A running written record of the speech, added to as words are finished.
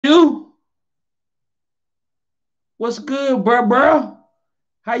Matthew, what's good, bro?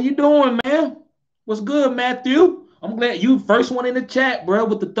 How you doing, man? What's good, Matthew? I'm glad you first one in the chat, bro,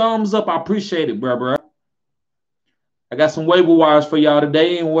 with the thumbs up. I appreciate it, bro. I got some waiver wires for y'all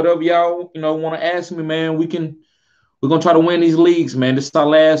today, and whatever y'all want to ask me, man, we're gonna try to win these leagues, man. This is our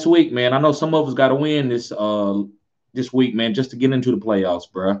last week, man. I know some of us got to win this week, man, just to get into the playoffs,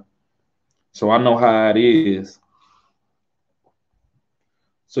 bro. So I know how it is.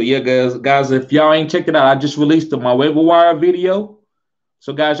 So yeah, guys, if y'all ain't checked it out, I just released my waiver wire video.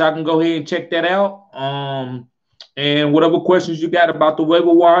 So guys, y'all can go ahead and check that out. And whatever questions you got about the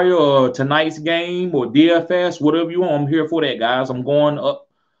waiver wire or tonight's game or DFS, whatever you want, I'm here for that, guys. I'm going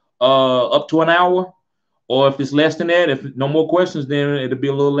up to an hour, or if it's less than that, if no more questions, then it'll be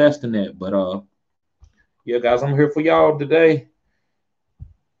a little less than that. But yeah, guys, I'm here for y'all today.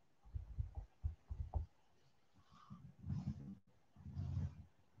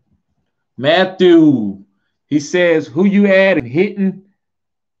 Matthew, he says, who you adding, Hitting,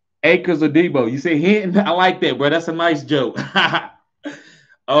 Akers, or Debo? You say Hitting? I like that, bro. That's a nice joke.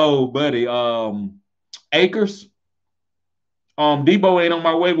 Oh, buddy. Akers. Debo ain't on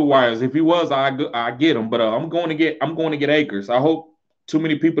my waiver wires. If he was, I get him. But I'm going to get Akers. I hope too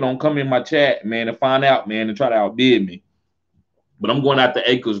many people don't come in my chat, man, and find out, man, and try to outbid me. But I'm going after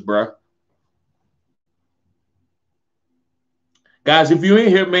Akers, bro. Guys, if you're in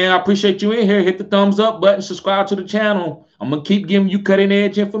here, man, I appreciate you in here. Hit the thumbs up button, subscribe to the channel. I'm going to keep giving you cutting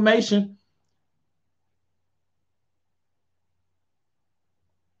edge information.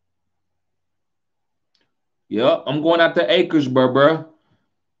 Yep, I'm going after Akers, bro.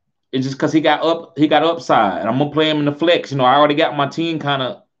 It's just because he got upside. I'm gonna play him in the flex. I already got my team kind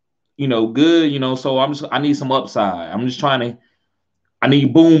of, good, so I need some upside. I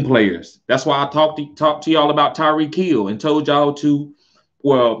need boom players. That's why I talked to y'all about Tyreek Hill and told y'all to.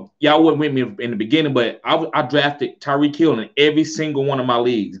 Well, y'all wasn't with me in the beginning, but I drafted Tyreek Hill in every single one of my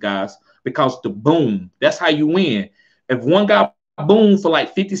leagues, guys, because the boom, that's how you win. If one guy boom for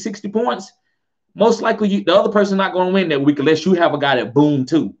like 50, 60 points, most likely the other person not going to win that week unless you have a guy that boom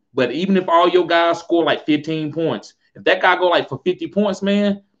too. But even if all your guys score like 15 points, if that guy go like for 50 points,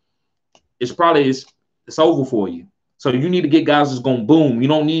 man, it's over for you. So you need to get guys that's going to boom. You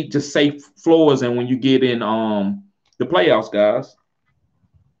don't need to safe floors and when you get in the playoffs, guys.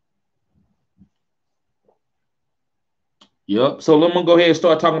 Yep. So let me go ahead and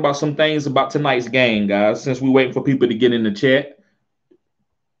start talking about some things about tonight's game, guys, since we're waiting for people to get in the chat.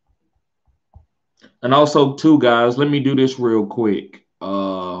 And also, too, guys, let me do this real quick.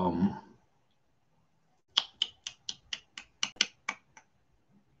 Let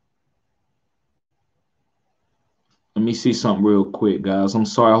me see something real quick, guys. I'm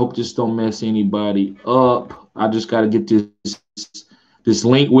sorry. I hope this don't mess anybody up. I just got to get this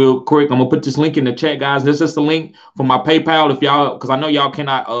link real quick. I'm going to put this link in the chat, guys. This is the link for my PayPal. If y'all, because I know y'all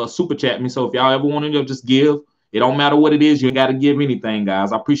cannot super chat me. So if y'all ever want to just give, it don't matter what it is. You ain't got to give anything,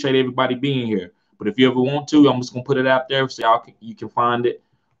 guys. I appreciate everybody being here. But if you ever want to, I'm just going to put it out there so you can find it.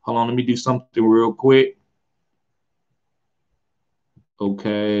 Hold on. Let me do something real quick.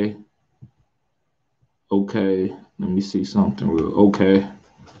 Okay. Let me see something real. Okay.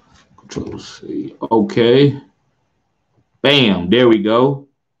 Control C. Okay. Bam. There we go.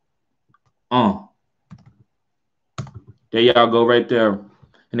 There y'all go right there.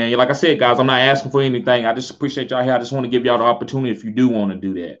 And then, like I said, guys, I'm not asking for anything. I just appreciate y'all here. I just want to give y'all the opportunity if you do want to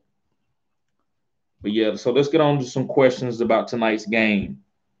do that. But yeah, so let's get on to some questions about tonight's game.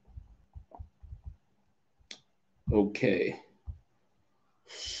 Okay.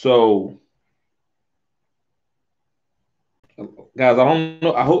 So, guys, I don't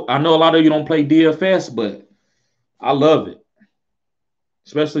know. I know a lot of you don't play DFS, but I love it.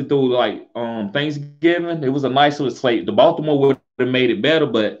 Especially through like Thanksgiving. It was a nice little slate. The Baltimore would have made it better,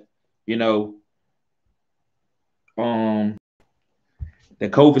 but the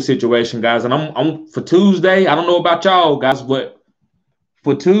COVID situation, guys. And I'm for Tuesday. I don't know about y'all guys, but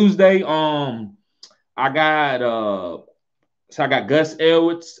for Tuesday, I got Gus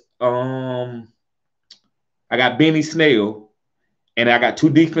Edwards, I got Benny Snell, and I got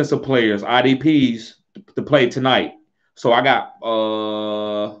two defensive players, IDPs, to play tonight. So I got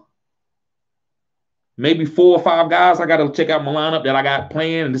maybe 4 or 5 guys. I got to check out my lineup that I got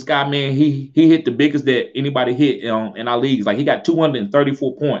playing. And this guy, man, he hit the biggest that anybody hit in our leagues. Like he got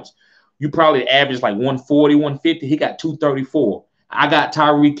 234 points. You probably average like 140, 150. He got 234. I got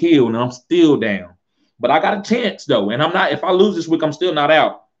Tyreek Hill, and I'm still down. But I got a chance, though. And I'm not, if I lose this week, I'm still not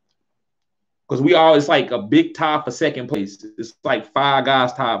out. Because it's like a big tie for second place. It's like 5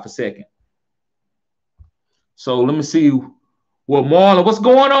 guys tied for second. So let me see Well, Marlon, what's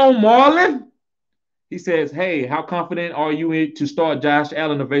going on, Marlon? He says, hey, how confident are you to start Josh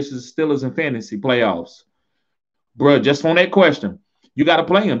Allen versus Steelers in fantasy playoffs? Bruh, just on that question, you got to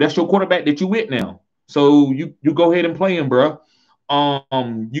play him. That's your quarterback that you with now. So you go ahead and play him, bruh.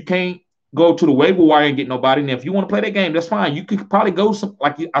 You can't go to the waiver wire and get nobody. Now, if you want to play that game, that's fine. You could probably go some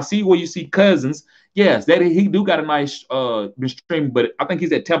like I see where you see Cousins. Yes, that he do got a nice been streaming, but I think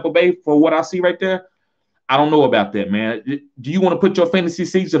he's at Tampa Bay for what I see right there. I don't know about that, man. Do you want to put your fantasy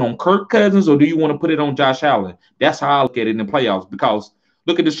season on Kirk Cousins or do you want to put it on Josh Allen? That's how I look at it in the playoffs because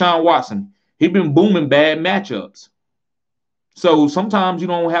look at Deshaun Watson. He's been booming bad matchups. So sometimes you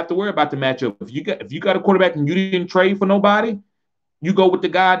don't have to worry about the matchup. If you got a quarterback and you didn't trade for nobody, you go with the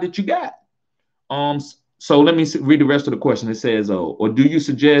guy that you got. So let me read the rest of the question. It says, or do you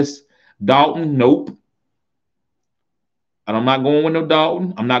suggest Dalton? Nope. And I'm not going with no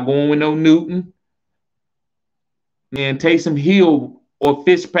Dalton. I'm not going with no Newton. And Taysom Hill or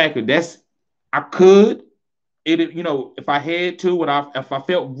Fitzpatrick. I could. If I had to and if I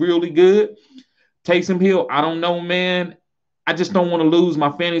felt really good, Taysom Hill, I don't know, man. I just don't want to lose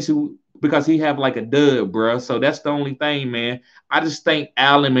my fantasy because he have like a dub, bro. So that's the only thing, man. I just think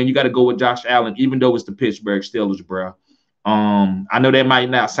Allen, man, you got to go with Josh Allen, even though it's the Pittsburgh Steelers, bro. I know that might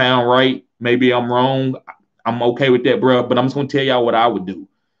not sound right. Maybe I'm wrong. I'm okay with that, bro. But I'm just gonna tell y'all what I would do.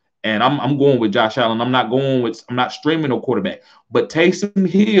 And I'm going with Josh Allen. I'm not streaming no quarterback. But Taysom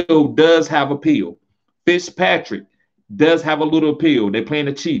Hill does have appeal. Fitzpatrick does have a little appeal. They're playing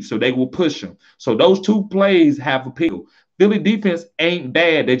the Chiefs, so they will push him. So those two plays have appeal. Philly defense ain't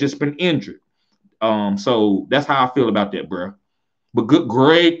bad. They just been injured. So that's how I feel about that, bro. But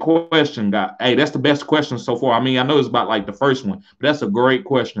great question, guy. Hey, that's the best question so far. I mean, I know it's about like the first one, but that's a great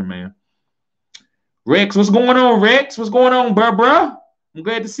question, man. Rex, what's going on, Rex? What's going on, bro? I'm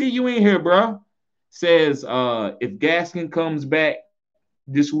glad to see you in here, bro. Says, if Gaskin comes back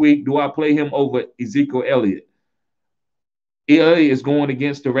this week, do I play him over Ezekiel Elliott? Elliott is going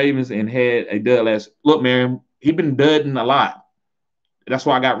against the Ravens and had a dud last. Look, man, he been dudding a lot. That's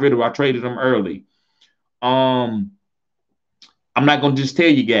why I got rid of him. I traded him early. I'm not going to just tell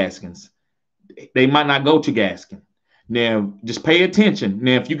you Gaskins. They might not go to Gaskin. Now, just pay attention.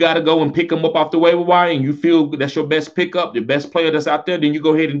 Now, if you got to go and pick him up off the waiver wire and you feel that's your best pickup, the best player that's out there, then you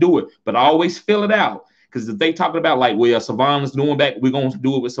go ahead and do it. But always fill it out. Because if they talking about like, well, Savon is doing back, we're going to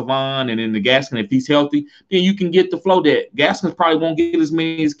do it with Savon and then the Gaskin, if he's healthy, then you can get the flow that Gaskin probably won't get as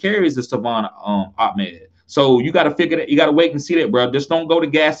many carries as Savon Ahmed. So you got to figure that. You got to wait and see that, bro. Just don't go to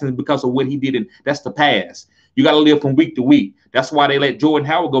Gaskin because of what he did. That's the past. You got to live from week to week. That's why they let Jordan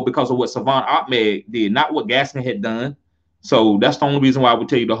Howard go because of what Savon Ahmed did, not what Gaskin had done. So that's the only reason why I would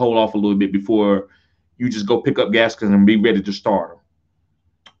tell you to hold off a little bit before you just go pick up Gaskin and be ready to start him.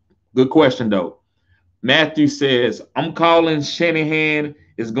 Good question, though. Matthew says, I'm calling Shanahan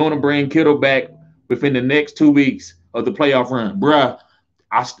is going to bring Kittle back within the next 2 weeks of the playoff run. Bruh,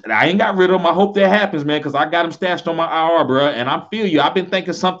 I ain't got rid of him. I hope that happens, man, because I got him stashed on my IR, bruh. And I feel you. I've been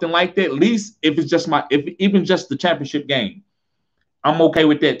thinking something like that, at least if it's just even just the championship game. I'm okay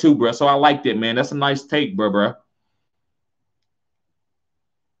with that too, bruh. So I like that, man. That's a nice take, bruh.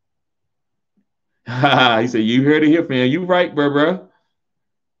 He said, you heard it here, fam. You right, bruh.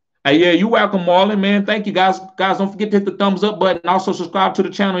 Hey, yeah, you welcome, Marlon, man. Thank you, guys. Guys, don't forget to hit the thumbs up button. Also, subscribe to the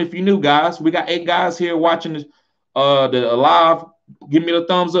channel if you're new, guys. We got 8 guys here watching the live. Give me the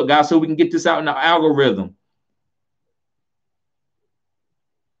thumbs up, guys, so we can get this out in the algorithm.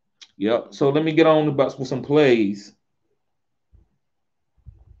 Yep. So let me get on with some plays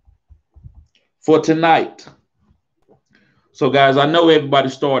for tonight. So, guys, I know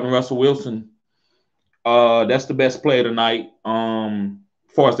everybody's starting Russell Wilson. That's the best player tonight.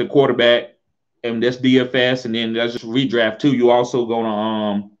 As far as the quarterback, and that's DFS, and then that's just redraft too. You also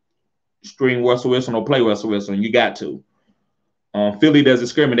gonna string Russell Wilson or play Russell Wilson. You got to. Philly doesn't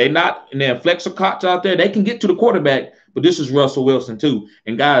scream. They not in their flexor cots out there. They can get to the quarterback, but this is Russell Wilson too.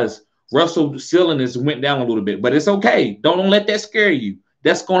 And guys, Russell's ceiling went down a little bit, but it's okay. Don't let that scare you.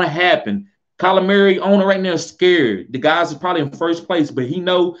 That's gonna happen. Kyler Murray owner right now is scared. The guys are probably in first place, but he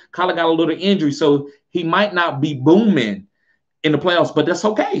know Kyler got a little injury, so he might not be booming in the playoffs, but that's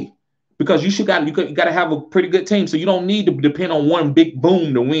okay because you got to have a pretty good team. So you don't need to depend on one big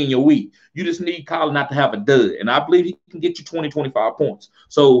boom to win your week. You just need Kyler not to have a dud. And I believe he can get you 20, 25 points.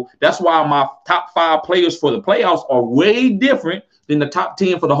 So that's why my top 5 players for the playoffs are way different than the top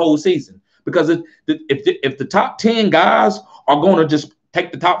 10 for the whole season. Because if the top 10 guys are going to just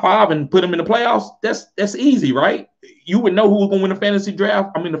take the top 5 and put them in the playoffs, that's easy, right? You would know who was going to win the fantasy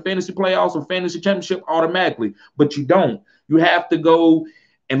the fantasy playoffs or fantasy championship automatically, but you don't. You have to go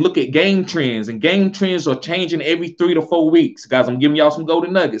and look at game trends. And game trends are changing every 3 to 4 weeks. Guys, I'm giving y'all some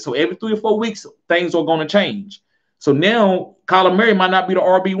golden nuggets. So every 3 to 4 weeks, things are going to change. So now Kyler Murray might not be the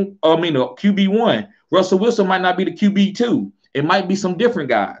the QB1. Russell Wilson might not be the QB2. It might be some different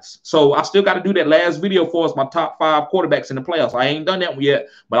guys. So I still got to do that last video for us, my top 5 quarterbacks in the playoffs. I ain't done that one yet,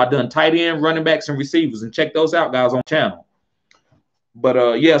 but I've done tight end, running backs, and receivers. And check those out, guys, on the channel.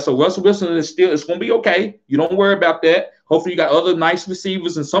 But yeah, so Russell Wilson it's going to be okay. You don't worry about that. Hopefully you got other nice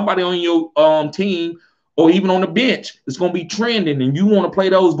receivers and somebody on your team or even on the bench it's going to be trending, and you want to play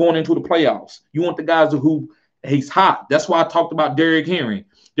those going into the playoffs. You want the guys who he's hot. That's why I talked about Derrick Henry.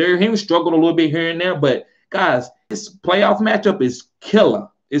 Derrick Henry struggled a little bit here and there, but guys, this playoff matchup is killer.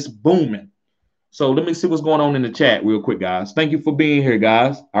 It's booming. So let me see what's going on in the chat real quick, guys. Thank you for being here,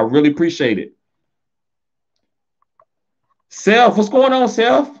 guys. I really appreciate it. Self, what's going on,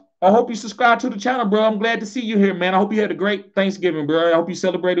 Self? I hope you subscribe to the channel, bro. I'm glad to see you here, man. I hope you had a great Thanksgiving, bro. I hope you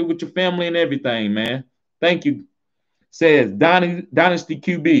celebrated with your family and everything, man. Thank you. Says Dynasty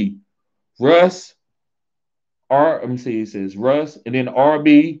QB. Russ. Let me see. It says Russ. And then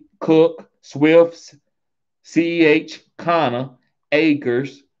RB, Cook, Swift, CEH, Connor,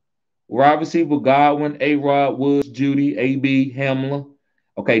 Akers, wide receiver Godwin, A-Rod, Woods, Judy, AB, Hamler.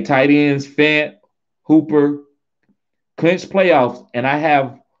 Okay, tight ends, Fant, Hooper, clinch playoffs, and I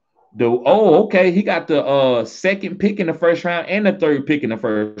have okay. He got the second pick in the first round and the third pick in the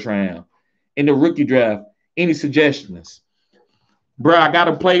first round in the rookie draft. Any suggestions, bro? I got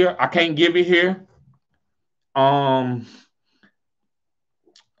a player. I can't give it here. I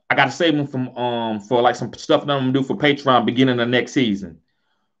got to save him from for like some stuff that I'm gonna do for Patreon beginning of next season.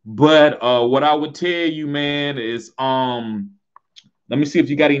 But what I would tell you, man, is let me see if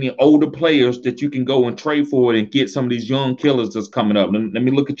you got any older players that you can go and trade for and get some of these young killers that's coming up. Let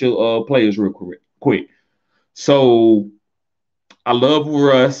me look at your players real quick. So I love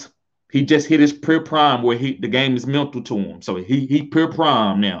Russ. He just hit his pure prime where the game is mental to him. So he pure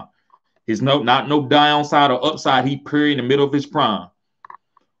prime now. He's not no downside or upside. He pure in the middle of his prime.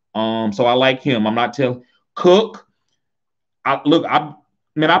 So I like him. I'm not telling Cook. I've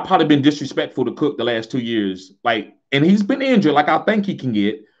probably been disrespectful to Cook the last 2 years. And he's been injured, like I think he can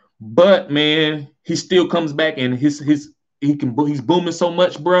get. But man, he still comes back, and he's booming so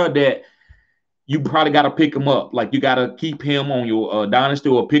much, bro, that you probably got to pick him up. Like you got to keep him on your dynasty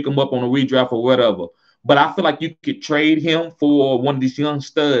or pick him up on a redraft or whatever. But I feel like you could trade him for one of these young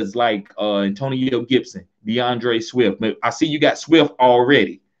studs like Antonio Gibson, DeAndre Swift. I see you got Swift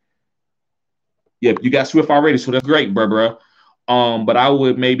already. Yep, you got Swift already, so that's great, bro. But I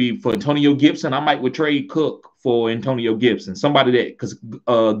would maybe for Antonio Gibson, I would trade Cook for Antonio Gibson. Somebody that, because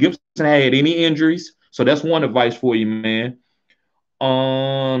Gibson had any injuries. So that's one advice for you, man.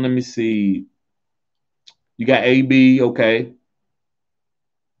 Let me see. You got AB, okay.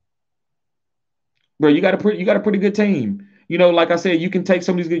 Bro, you got a pretty good team. You know, like I said, you can take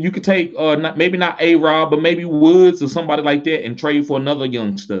some of these. You could take maybe not A-Rob, but maybe Woods or somebody like that and trade for another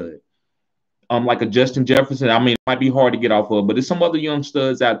young stud. Like a Justin Jefferson. I mean, it might be hard to get off of, but there's some other young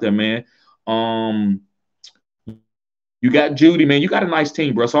studs out there, man. You got Judy, man. You got a nice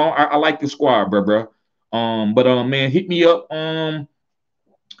team, bro. So I like the squad, bro. Man, hit me up in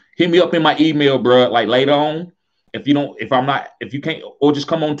my email, bro. Like later on, if you can't, or just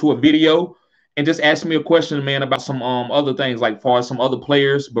come on to a video and just ask me a question, man, about some other things, like far as some other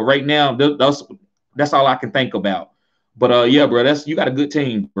players. But right now, that's all I can think about. But yeah, bro, you got a good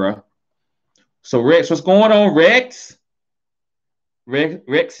team, bro. So Rex, what's going on, Rex?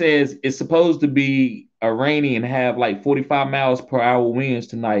 Rex says it's supposed to be a rainy and have like 45 miles per hour winds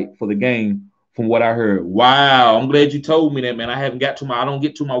tonight for the game, from what I heard. Wow, I'm glad you told me that, man. I don't get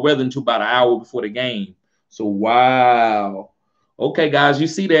to my weather until about an hour before the game. So wow. Okay, guys, you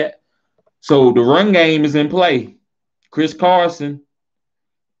see that? So the run game is in play. Chris Carson.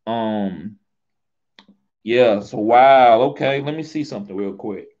 Yeah, so wow. Okay, let me see something real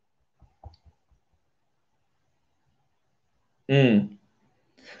quick. And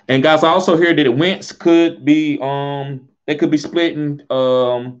guys, I also hear that Wentz could be they could be splitting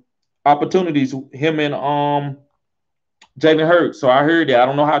opportunities, him and Jalen Hurts. So I heard that. I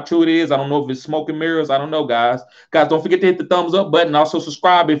don't know how true it is. I don't know if it's smoke and mirrors. I don't know, guys. Guys, don't forget to hit the thumbs up button. Also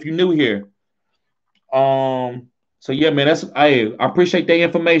subscribe if you're new here. So yeah, man, I appreciate that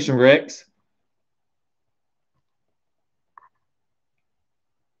information, Rex.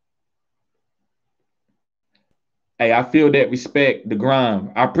 Hey, I feel that respect, the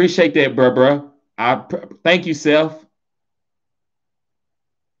grind. I appreciate that, bro. Thank you, Seth.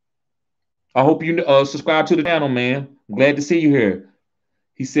 I hope you subscribe to the channel, man. I'm glad to see you here.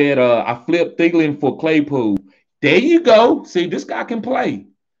 He said, I flipped Thielen for Claypool. There you go. See, this guy can play.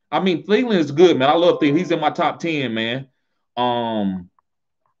 I mean, Thielen is good, man. I love Thielen. He's in my top 10, man. Um,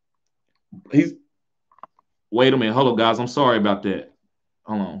 he's wait a minute. Hold on, guys. I'm sorry about that.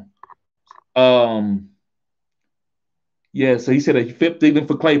 Hold on. Um, yeah, so he said a fifth Thielen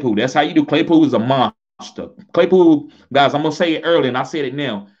for Claypool. That's how you do. Claypool is a monster. Claypool, guys, I'm gonna say it early, and I said it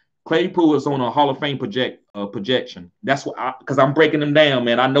now. Claypool is on a Hall of Fame projection. That's what because I'm breaking them down,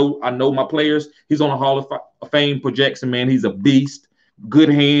 man. I know my players. He's on a Hall of Fame projection, man. He's a beast, good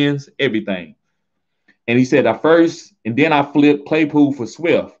hands, everything. And he said, I first, and then I flipped Claypool for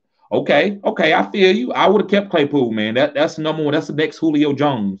Swift. Okay, I feel you. I would have kept Claypool, man. That's number one. That's the next Julio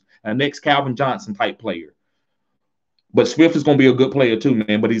Jones, a next Calvin Johnson type player. But Swift is going to be a good player too,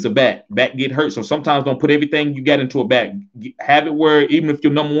 man. But he's a back. Back get hurt. So sometimes don't put everything you got into a back. Have it where even if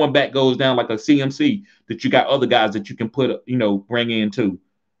your number one back goes down like a CMC, that you got other guys that you can put, bring in too.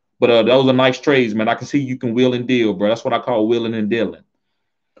 But those are nice trades, man. I can see you can wheel and deal, bro. That's what I call wheeling and dealing.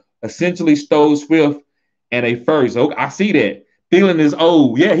 Essentially stole Swift and a first. Okay, I see that. Thielen is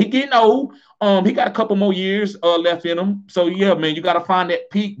old. Yeah, he getting old. He got a couple more years left in him. So yeah, man, you got to find that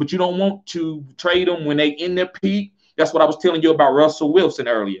peak, but you don't want to trade them when they in their peak. That's what I was telling you about Russell Wilson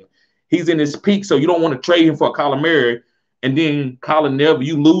earlier. He's in his peak, so you don't want to trade him for a Kyler Murray, and then Kyler never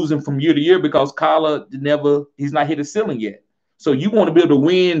you lose him from year to year because Kyler he's not hit his ceiling yet. So you want to be able to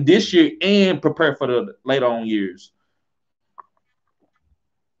win this year and prepare for the later on years.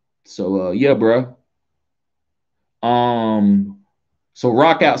 So yeah, bro. So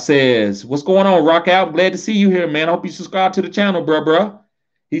Rockout says, "What's going on, Rockout? Glad to see you here, man. I hope you subscribe to the channel, bro.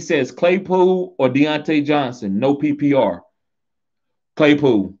 He says Claypool or Deontay Johnson, no PPR.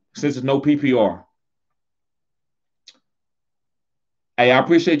 Claypool, since it's no PPR. Hey, I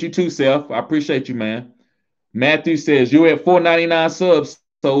appreciate you too, Seth. I appreciate you, man. Matthew says you're at 499 subs,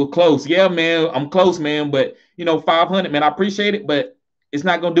 so close. Yeah, man, I'm close, man. But 500, man. I appreciate it, but it's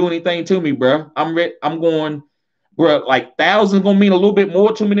not gonna do anything to me, bro. I'm going, bro. Like thousand gonna mean a little bit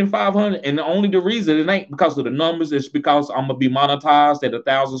more to me than 500, and only the reason it ain't because of the numbers. It's because I'm gonna be monetized at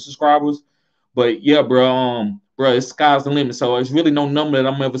 1,000 subscribers. But yeah, bro, it's sky's the limit. So it's really no number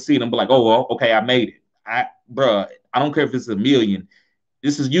that I'm ever seeing. I'm like, oh, well, okay, I made it. Bro, I don't care if it's a million.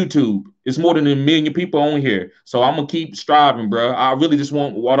 This is YouTube. It's more than a million people on here. So I'm gonna keep striving, bro. I really just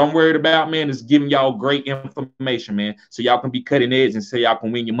want what I'm worried about, man, is giving y'all great information, man. So y'all can be cutting edge and so y'all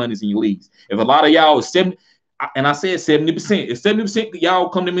can win your monies in your leagues. If a lot of y'all is 70, and I said 70%, if 70% y'all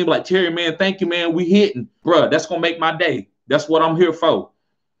come to me like Terry, man, thank you, man. We hitting, bro. That's gonna make my day. That's what I'm here for.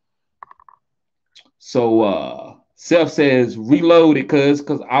 So Seth says reload it because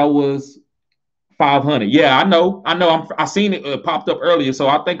I was 500. Yeah, I know. I seen it popped up earlier, so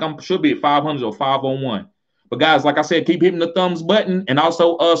I think should be at 500 or 501. But guys, like I said, keep hitting the thumbs button and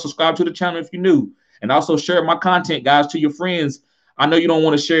also subscribe to the channel if you're new, and also share my content, guys, to your friends. I know you don't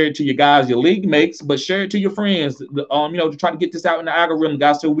want to share it to your guys, your league mates, but share it to your friends. To try to get this out in the algorithm,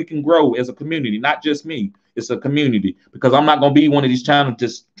 guys, so we can grow as a community, not just me. It's a community because I'm not gonna be one of these channels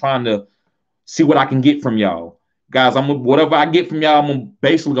just trying to see what I can get from y'all. Guys, whatever I get from y'all, I'm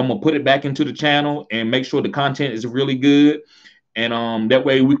gonna put it back into the channel and make sure the content is really good. And that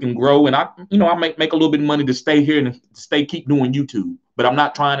way we can grow. And I make a little bit of money to stay here and keep doing YouTube. But I'm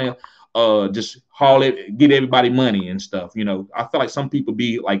not trying to just haul it, get everybody money and stuff. I feel like some people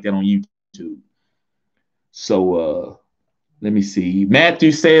be like that on YouTube. So let me see.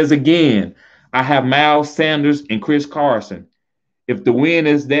 Matthew says again, I have Miles Sanders and Chris Carson. If the win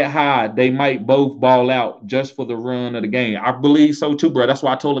is that high, they might both ball out just for the run of the game. I believe so too, bro. That's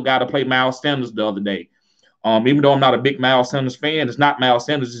why I told a guy to play Miles Sanders the other day. Even though I'm not a big Miles Sanders fan, it's not Miles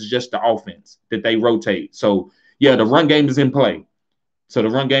Sanders, it's just the offense that they rotate. So yeah, the run game is in play.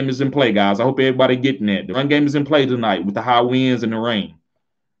 Guys. I hope everybody getting that. The run game is in play tonight with the high winds and the rain.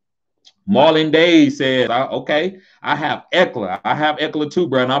 Marlon Day said, okay, I have Eckler. I have Eckler too,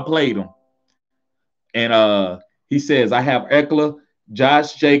 bro, and I played him. And he says, I have Eckler,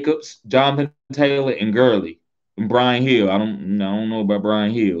 Josh Jacobs, Jonathan Taylor, and Gurley, and Brian Hill. I don't know about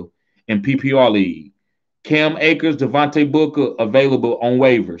Brian Hill. And PPR league. Cam Akers, Devontae Booker available on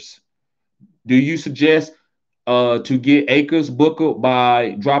waivers. Do you suggest to get Akers, Booker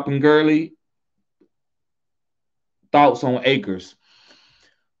by dropping Gurley? Thoughts on Akers?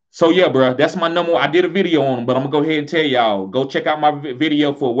 So yeah, bro, that's my number. I did a video on him, but I'm gonna go ahead and tell y'all, go check out my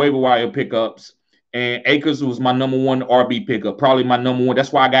video for waiver wire pickups. And Akers was my number one RB pickup, probably my number one.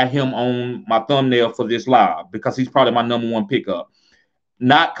 That's why I got him on my thumbnail for this live, because he's probably my number one pickup.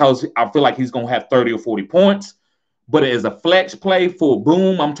 Not because I feel like he's gonna have 30 or 40 points, but as a flex play for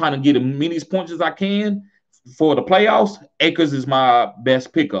boom, I'm trying to get as many points as I can for the playoffs. Akers is my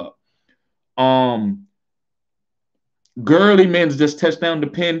best pickup. Gurley, man, is just touchdown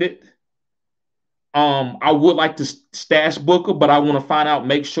dependent. I would like to stash Booker, but I want to find out,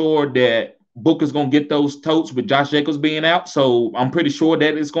 make sure that Booker's going to get those totes with Josh Jacobs being out. So I'm pretty sure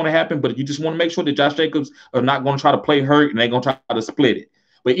that it's going to happen, but you just want to make sure that Josh Jacobs are not going to try to play hurt and they're going to try to split it.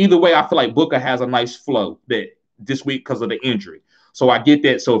 But either way, I feel like Booker has a nice flow that this week because of the injury. So I get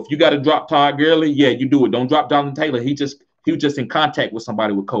that. So if you got to drop Todd Gurley, yeah, you do it. Don't drop Jonathan Taylor. He was just in contact with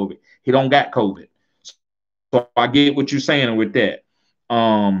somebody with COVID. He don't got COVID. So I get what you're saying with that.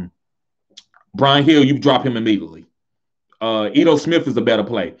 Brian Hill, you drop him immediately. Edo Smith is a better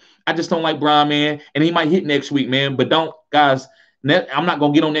play. I just don't like Brian, man, and he might hit next week, man. But don't, guys. I'm not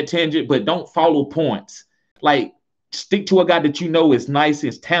gonna get on that tangent, but don't follow points. Like, stick to a guy that you know is nice,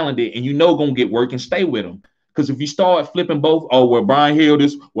 is talented, and you know gonna get work, and stay with him. Because if you start flipping both, well, Brian Hill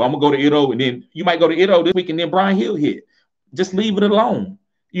this, well, I'm gonna go to Edo, and then you might go to Edo this week, and then Brian Hill hit. Just leave it alone.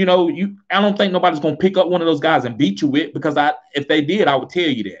 I don't think nobody's gonna pick up one of those guys and beat you with, because if they did, I would tell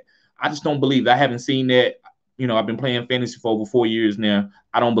you that. I just don't believe that. I haven't seen that. I've been playing fantasy for over 4 years now.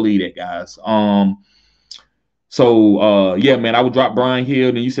 I don't believe that, guys. Yeah, man, I would drop Brian Hill.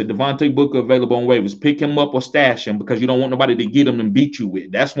 And you said Devontae Booker available on waivers. Pick him up or stash him, because you don't want nobody to get him and beat you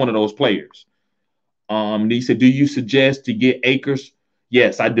with. That's one of those players. He said, do you suggest to get Akers?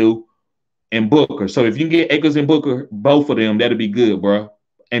 Yes, I do. And Booker. So if you can get Akers and Booker, both of them, that'd be good, bro.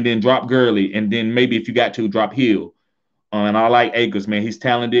 And then drop Gurley. And then maybe if you got to, drop Hill. And I like Akers, man. He's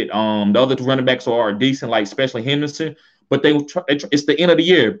talented. The other running backs are decent, like especially Henderson. But it's the end of the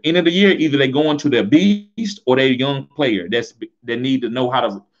year. End of the year, either they go into their beast or they're a young player that need to know how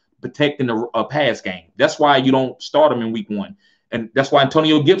to protect in the pass game. That's why you don't start them in week 1. And that's why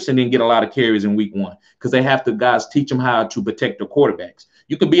Antonio Gibson didn't get a lot of carries in week 1, because they have to, guys, teach them how to protect their quarterbacks.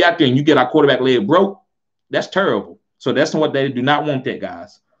 You could be out there and you get our quarterback leg broke. That's terrible. So that's what they do not want, that,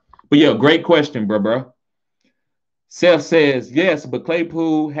 guys. But yeah, great question, bro. Seth says, yes, but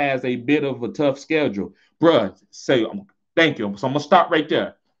Claypool has a bit of a tough schedule. Bruh, thank you. So I'm going to stop right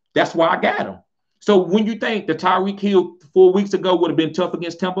there. That's why I got him. So when you think the Tyreek Hill 4 weeks ago would have been tough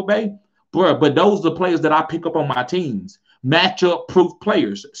against Tampa Bay, bruh, but those are the players that I pick up on my teams. Matchup-proof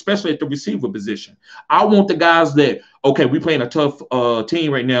players, especially at the receiver position. I want the guys that, okay, we're playing a tough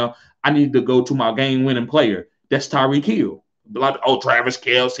team right now. I need to go to my game-winning player. That's Tyreek Hill. Like, Travis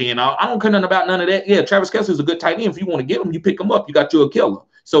Kelce and all. I don't care nothing about none of that. Yeah, Travis Kelce is a good tight end. If you want to get him, you pick him up. You got you a killer.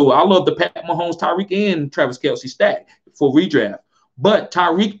 So I love the Pat Mahomes, Tyreek, and Travis Kelce stack for redraft. But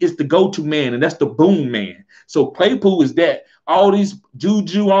Tyreek is the go-to man, and that's the boom man. So Claypool is that. All these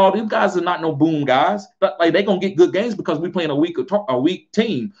Juju, all these guys are not no boom guys. But like, they're going to get good games because we're playing a weak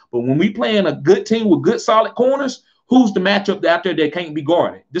team. But when we playing a good team with good solid corners, who's the matchup out there that can't be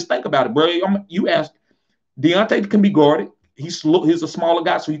guarded? Just think about it, bro. You asked, Deontay can be guarded. He's a smaller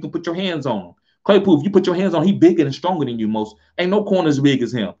guy, so you can put your hands on him. Claypool, if you put your hands on him, he's bigger and stronger than you most. Ain't no corner as big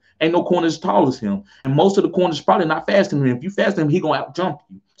as him. Ain't no corner as tall as him. And most of the corners probably not faster than him. If you faster than him, he's going to out-jump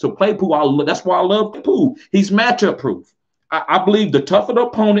you. So Claypool, that's why I love Claypool. He's matchup proof. I believe the tougher the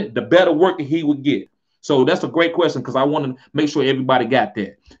opponent, the better work he would get. So that's a great question, because I want to make sure everybody got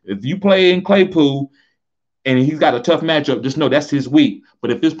that. If you play in Claypool and he's got a tough matchup, just know that's his week.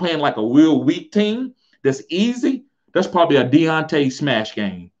 But if it's playing like a real weak team that's easy, that's probably a Deontay smash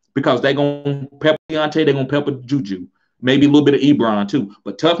game, because they're going to pepper Deontay, they're going to pepper Juju. Maybe a little bit of Ebron too.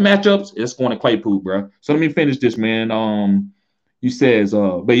 But tough matchups, it's going to Claypool, bro. So let me finish this, man. He says,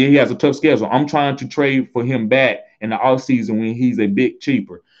 but yeah, he has a tough schedule. I'm trying to trade for him back in the offseason when he's a bit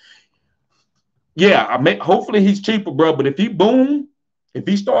cheaper. Yeah, hopefully he's cheaper, bro. But if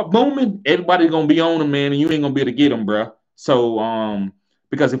he start booming, everybody's going to be on him, man, and you ain't going to be able to get him, bro. So,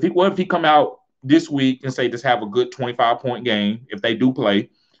 because if he come out this week and say just have a good 25-point game, if they do play,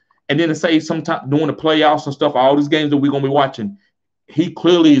 and then to say sometime during the playoffs and stuff, all these games that we're going to be watching, he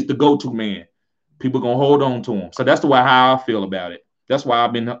clearly is the go-to man. People are going to hold on to him. So that's the way how I feel about it. That's why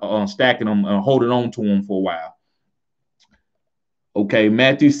I've been stacking them and holding on to him for a while. Okay,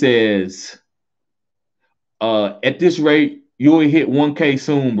 Matthew says, at this rate, you'll hit 1K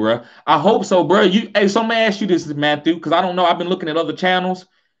soon, bro. I hope so, bro. So I'm going to ask you this, Matthew, because I don't know. I've been looking at other channels.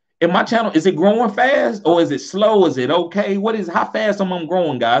 In my channel, is it growing fast or is it slow? Is it okay? How fast am I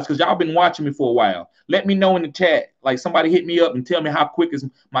growing, guys? Because y'all been watching me for a while. Let me know in the chat. Like, somebody hit me up and tell me how quick is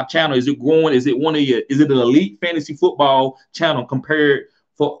my channel. Is it growing? Is it is it an elite fantasy football channel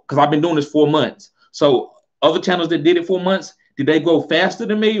because I've been doing this 4 months. So other channels that did it 4 months, did they grow faster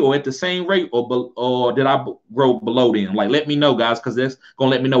than me or at the same rate, or did I grow below them? Like, let me know, guys, because that's going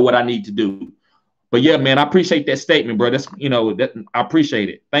to let me know what I need to do. But yeah, man, I appreciate that statement, bro. I appreciate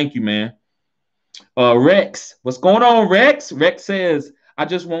it. Thank you, man. Rex, what's going on, Rex? Rex says, I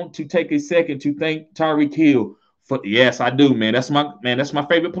just want to take a second to thank Tyreek Hill Yes, I do, man. That's my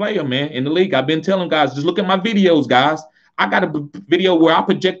favorite player, man, in the league. I've been telling guys, just look at my videos, guys. I got a video where I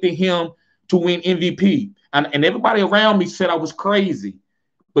projected him to win MVP, and everybody around me said I was crazy.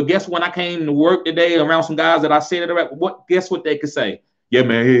 But guess when I came to work today around some guys that I said it about, guess what they could say? Yeah,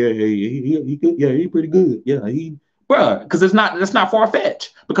 man, he good. Yeah, he pretty good. Yeah, bruh, because that's not far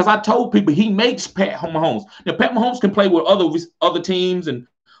fetched. Because I told people he makes Pat Mahomes. Now Pat Mahomes can play with other teams and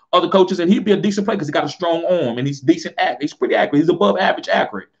other coaches, and he'd be a decent player because he got a strong arm and he's decent. He's pretty accurate. He's above average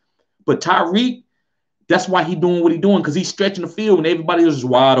accurate. But Tyreek, that's why he's doing what he's doing because he's stretching the field and everybody else is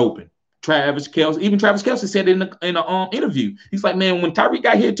wide open. Travis Kelce said in the interview, he's like, man, when Tyreek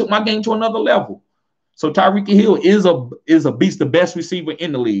got here, it took my game to another level. So Tyreek Hill is a beast, the best receiver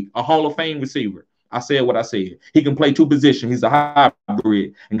in the league, a Hall of Fame receiver. I said what I said. He can play two positions. He's a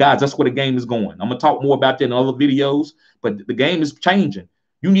hybrid. And guys, that's where the game is going. I'm gonna talk more about that in other videos, but the game is changing.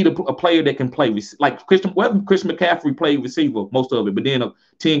 You need a player that can play like Christian McCaffrey played receiver most of it, but then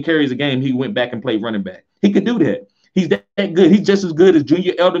 10 carries a game, he went back and played running back. He could do that. He's that good. He's just as good as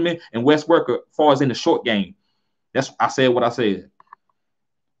Junior Elderman and Wes Welker as far as in the short game. I said what I said.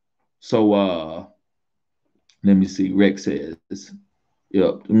 So let me see. Rex says,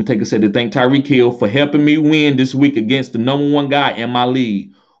 yep. Let me take a second to thank Tyreek Hill for helping me win this week against the #1 guy in my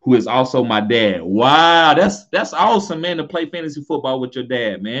league, who is also my dad. Wow, that's awesome, man, to play fantasy football with your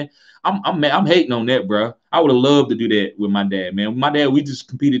dad, man. I'm hating on that, bro. I would have loved to do that with my dad, man. With my dad, we just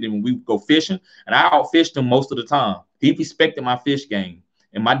competed and we go fishing, and I outfished him most of the time. He respected my fish game,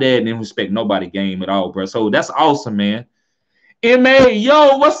 and my dad didn't respect nobody game at all, bro. So that's awesome, man. MA,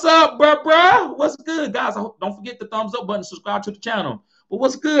 yo, what's up, bro? What's good, guys? Don't forget the thumbs up button, subscribe to the channel. But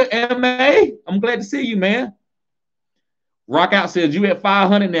what's good, MA? I'm glad to see you, man. Rockout says you at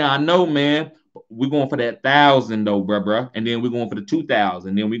 500 now. I know, man. We're going for that 1,000 though, bro. And then we're going for the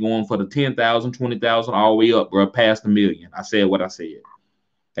 2,000. Then we're going for the 10,000, 20,000, all the way up, bro, past the million. I said what I said.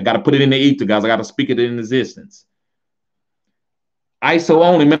 I got to put it in the ether, guys. I got to speak it in existence. ISO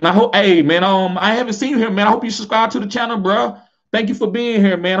only, man. Hey, man, I haven't seen you here, man. I hope you subscribe to the channel, bro. Thank you for being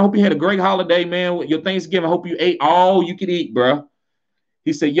here, man. I hope you had a great holiday, man. With your Thanksgiving, I hope you ate all you could eat, bro.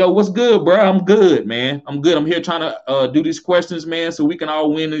 He said, yo, what's good, bro? I'm good, man. I'm good. I'm here trying to do these questions, man, so we can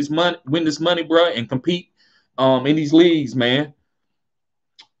all win this money, bro, and compete in these leagues, man.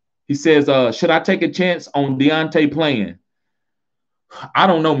 He says, should I take a chance on Deontay playing? I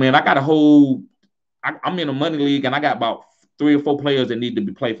don't know, man. I'm in a money league, and I got about 3 or 4 players that need to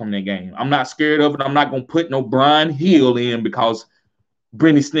be played from that game. I'm not scared of it. I'm not going to put no Brian Hill in because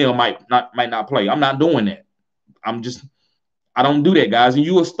Brittany Snell might not play. I'm not doing that. I don't do that, guys. And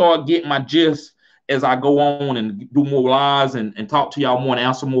you will start getting my gist as I go on and do more lives and talk to y'all more and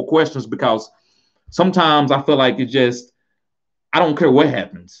answer more questions, because sometimes I feel like I don't care what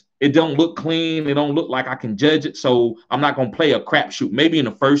happens. It don't look clean. It don't look like I can judge it. So I'm not going to play a crapshoot. Maybe in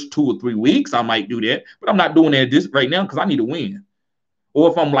the first 2 or 3 weeks, I might do that, but I'm not doing that right now because I need to win. Or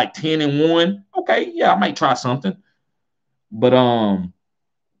if I'm like 10-1, okay, yeah, I might try something. But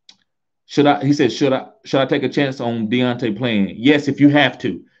he said, should I take a chance on Deontay playing? Yes, if you have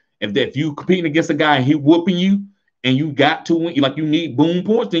to. If you competing against a guy and he whooping you and you got to win, like you need boom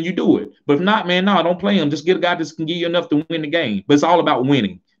points, then you do it. But if not, man, no, don't play him. Just get a guy that can give you enough to win the game. But it's all about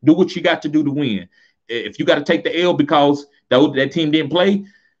winning. Do what you got to do to win. If you got to take the L because that team didn't play,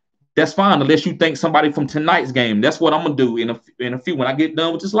 that's fine, unless you think somebody from tonight's game. That's what I'm gonna do in a few. When I get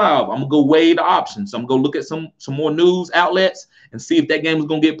done with this live, I'm gonna go weigh the options. I'm gonna go look at some more news outlets and see if that game is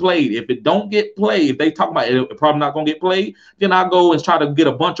gonna get played. If it don't get played, if they talk about it probably not gonna get played, then I'll go and try to get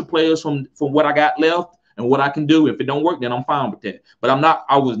a bunch of players from what I got left and what I can do. If it don't work, then I'm fine with that. But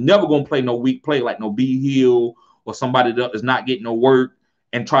I was never gonna play no weak play like no B Hill or somebody that is not getting no work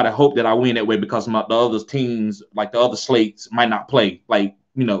and try to hope that I win that way because the other teams, like the other slates, might not play. Like,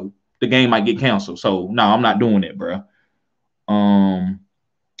 the game might get canceled. So no, I'm not doing that, bro. And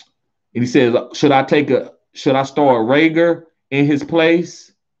he says, should I start Rager in his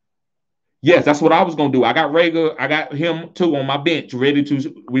place? Yes, that's what I was gonna do. I got Rager, I got him too on my bench, ready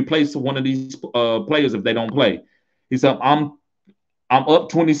to replace one of these players if they don't play. He said, I'm up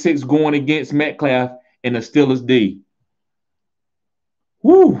 26 going against Metcalf and the Steelers D.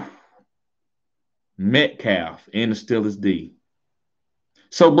 Woo! Metcalf and the Steelers D.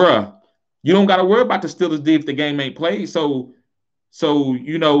 So, bruh, you don't got to worry about the Steelers D if the game ain't played. So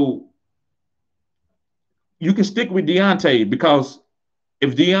you can stick with Deontay, because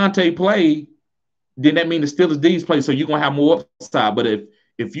if Deontay play, then that means the Steelers D's play. So you're gonna have more upside. But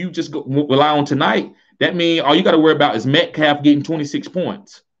if you just rely on tonight, that means all you got to worry about is Metcalf getting 26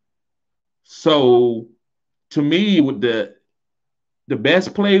 points. So to me, with the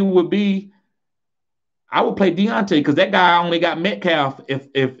best play would be, I would play Deontay because that guy only got Metcalf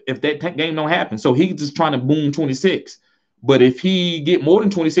if that game don't happen. So he's just trying to boom 26. But if he get more than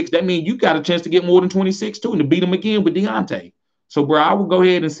 26, that means you got a chance to get more than 26 too, and to beat him again with Deontay. So, bro, I would go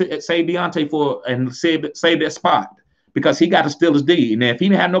ahead and save Deontay and save that spot because he got to steal his D. And if he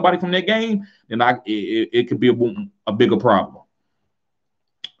didn't have nobody from that game, then it could be a bigger problem.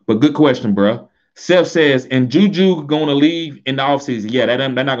 But good question, bro. Seth says, and Juju going to leave in the offseason. Yeah, they're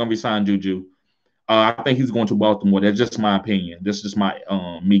not going to resign Juju. I think he's going to Baltimore. That's just my opinion. That's just my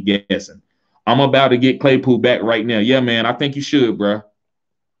me guessing. I'm about to get Claypool back right now. Yeah, man, I think you should, bro.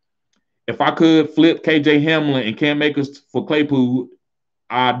 If I could flip KJ Hamlin and Cam Akers for Claypool,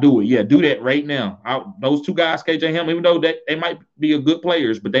 I'd do it. Yeah, do that right now. Those two guys, KJ Hamlin, even though they might be a good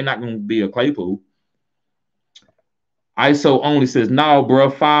players, but they're not going to be a Claypool. ISO only says, no, bro,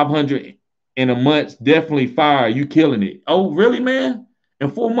 500 in a month, definitely fire. You killing it. Oh, really, man? In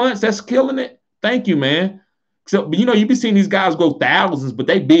 4 months, that's killing it? Thank you, man. So, you be seeing these guys go thousands, but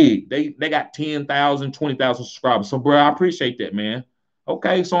they big. They got 10,000, 20,000 subscribers. So, bro, I appreciate that, man.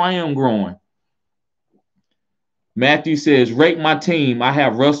 Okay, so I am growing. Matthew says, rate my team. I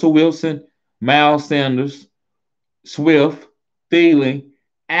have Russell Wilson, Miles Sanders, Swift, Thielen,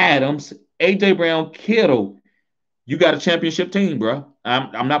 Adams, A.J. Brown, Kittle. You got a championship team, bro.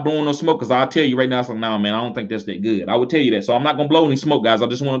 I'm not blowing no smoke because I'll tell you right now, so no, man, I don't think that's that good. I would tell you that. So I'm not going to blow any smoke, guys. I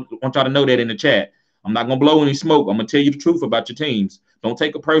just want y'all to know that in the chat. I'm not going to blow any smoke. I'm going to tell you the truth about your teams. Don't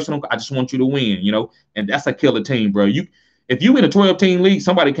take it personal. I just want you to win, and that's a killer team, bro. If you in a 12-team league,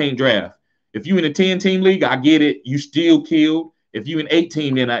 somebody can't draft. If you in a 10-team league, I get it. You still killed. If you in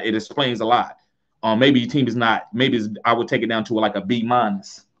 8-team, then it explains a lot. Maybe your team is not. I would take it down to like a B-.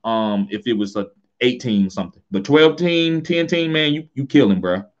 If it was a 18 something, but 12-team, 10-team, man, you killing,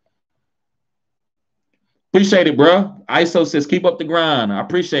 bro. Appreciate it, bro. ISO says keep up the grind. I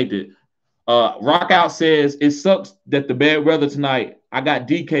appreciate it. Rockout says it sucks that the bad weather tonight. I got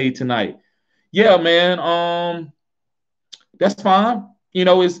DK tonight. Yeah, man. That's fine.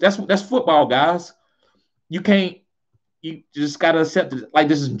 That's football, guys. You just gotta accept it. Like,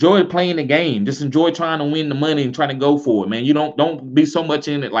 just enjoy playing the game. Just enjoy trying to win the money and trying to go for it, man. You don't be so much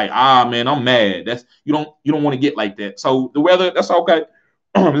in it like, man, I'm mad. You don't want to get like that. So the weather, that's okay.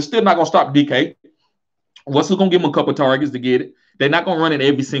 It's still not gonna stop DK. Russell's gonna give him a couple targets to get it. They're not gonna run it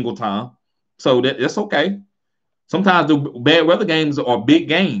every single time. So that's okay. Sometimes the bad weather games are big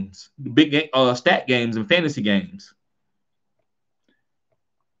games, stat games and fantasy games.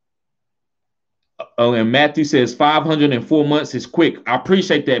 Oh, and Matthew says 504 months is quick. I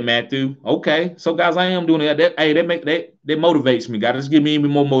appreciate that, Matthew. Okay, so guys, I am doing that. That motivates me. Guys, just give me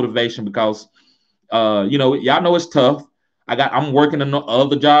even more motivation because, y'all know it's tough. I'm working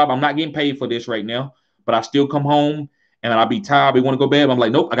another job. I'm not getting paid for this right now, but I still come home and I'll be tired. I want to go to bed. I'm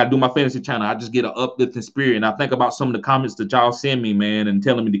like, nope, I got to do my fantasy channel. I just get an uplifting spirit. And I think about some of the comments that y'all send me, man, and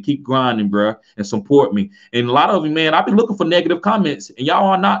telling me to keep grinding, bro, and support me. And a lot of you, man, I've been looking for negative comments, and y'all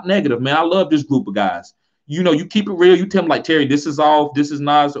are not negative, man. I love this group of guys. You keep it real. You tell them like, Terry, this is off, this is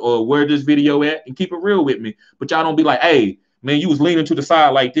nice, or where this video at, and keep it real with me. But y'all don't be like, hey, man, you was leaning to the side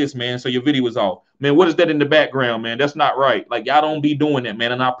like this, man, so your video was off. Man, what is that in the background, man? That's not right. Like, y'all don't be doing that,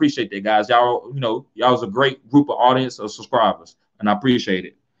 man, and I appreciate that, guys. Y'all is a great group of audience of subscribers, and I appreciate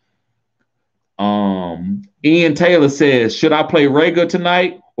it. Ian Taylor says, should I play Rager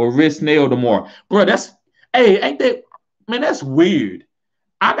tonight or risk Snell tomorrow? Bro, ain't that, man, that's weird.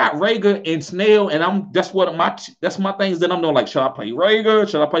 I got Rager and Snell, and that's my things that I'm doing. Like, should I play Rager?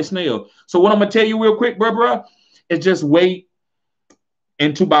 Should I play Snell? So what I'm gonna tell you real quick, bro, is just wait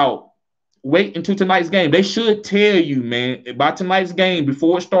until tonight's game. They should tell you, man, about tonight's game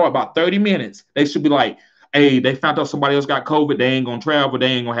before it starts, about 30 minutes. They should be like, hey, they found out somebody else got COVID. They ain't gonna travel. They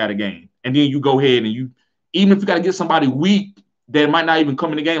ain't gonna have a game. And then you go ahead and even if you got to get somebody weak that might not even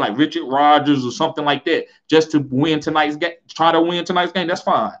come in the game, like Richard Rodgers or something like that, just to win tonight's game, try to win tonight's game, that's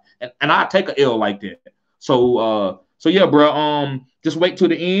fine. And I take an L like that. So yeah, bro, just wait till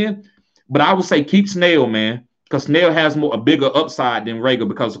the end. But I would say keep Snell, man, because Snell has a bigger upside than Rager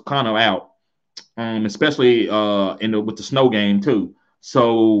because of Connor out, especially with the snow game too.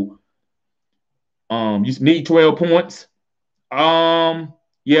 So you need 12 points.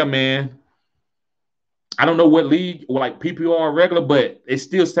 Yeah, man. I don't know what league or like PPR or regular, but it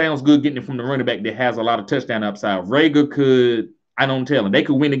still sounds good getting it from the running back that has a lot of touchdown upside. Rager I don't tell him. They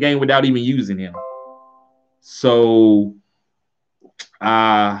could win the game without even using him. So,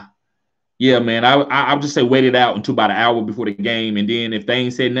 yeah, man, I'll just say wait it out until about an hour before the game. And then if they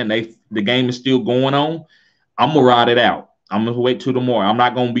ain't said nothing, the game is still going on, I'm going to ride it out. I'm going to wait till tomorrow. I'm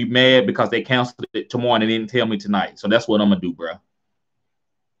not going to be mad because they canceled it tomorrow and they didn't tell me tonight. So that's what I'm going to do, bro.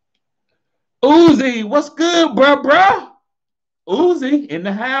 Uzi, what's good, bruh? Uzi in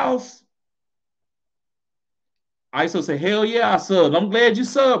the house. ISO say, hell yeah, I sub. I'm glad you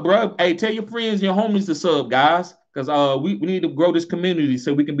sub, bro. Hey, tell your friends, your homies to sub, guys. Because we need to grow this community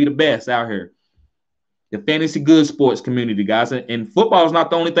so we can be the best out here. The fantasy good sports community, guys. And football is not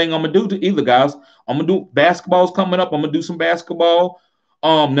the only thing I'm gonna do to either, guys. I'm gonna do basketball's coming up. I'm gonna do some basketball.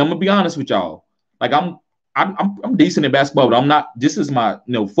 Now I'm gonna be honest with y'all. Like I'm decent at basketball, but I'm not. This is my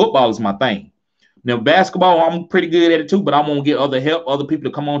football is my thing. Now basketball, I'm pretty good at it too, but I'm gonna get other help, other people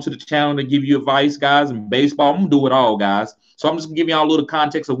to come on to the channel to give you advice, guys. And baseball, I'm gonna do it all, guys. So I'm just gonna give y'all a little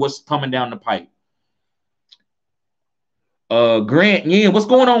context of what's coming down the pipe. Grant, yeah, what's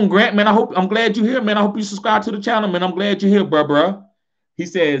going on, Grant? Man, I'm glad you're here, man. I hope you subscribe to the channel, man. I'm glad you're here, bro. He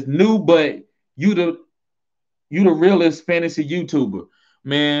says, new, but you the realest fantasy YouTuber.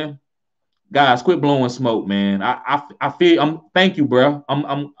 Man, guys, quit blowing smoke, man. I feel thank you, bro.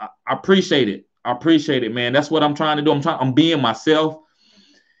 I appreciate it. I appreciate it, man. That's what I'm trying to do. I'm being myself.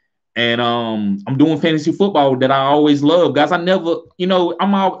 And I'm doing fantasy football that I always love, guys. I never,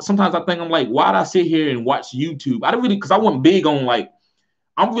 sometimes I think I'm like, why did I sit here and watch YouTube? I don't really, because I wasn't big on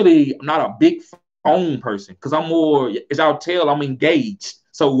I'm really not a big phone person because I'm more, as y'all tell, I'm engaged.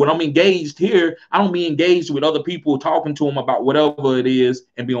 So when I'm engaged here, I don't be engaged with other people talking to them about whatever it is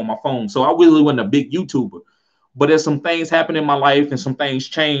and be on my phone. So I really wasn't a big YouTuber. But there's some things happen in my life and some things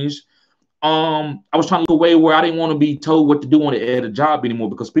changed. I was trying to look away where I didn't want to be told what to do at a job anymore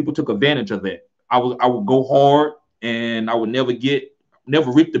because people took advantage of that. I would go hard and I would never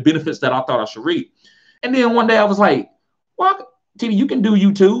reap the benefits that I thought I should reap. And then one day I was like, well, TV, you can do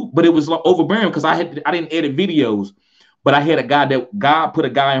YouTube, but it was like overbearing because I didn't edit videos, but I had a guy that God put a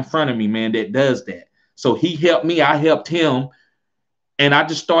guy in front of me, man, that does that. So he helped me, I helped him, and I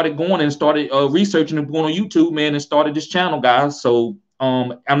just started going and started researching and going on YouTube, man, and started this channel, guys. So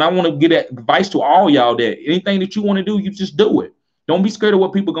and I want to get advice to all y'all that anything that you want to do, you just do it. Don't be scared of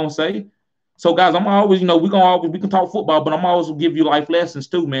what people gonna say. So guys, I'm always, we can talk football, but I'm always gonna give you life lessons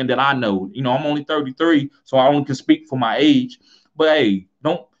too, man, that I know. I'm only 33, so I only can speak for my age. But hey,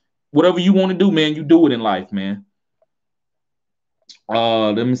 whatever you want to do, man, you do it in life, man.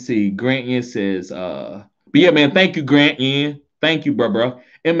 Let me see. Grant Yen says, but yeah, man, thank you, Grant Yen. Thank you, bro.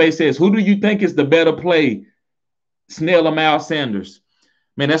 MA says, who do you think is the better play, Snell or Miles Sanders?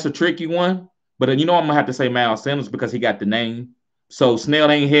 Man, that's a tricky one. But I'm gonna have to say Miles Sanders because he got the name. So Snell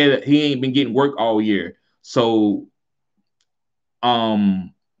he ain't been getting work all year. So I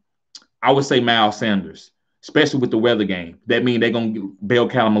would say Miles Sanders, especially with the weather game. That means they're gonna bell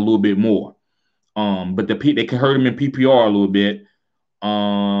count him a little bit more. But they can hurt him in PPR a little bit.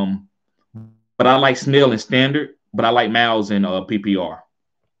 But I like Snell in standard, but I like Miles in PPR.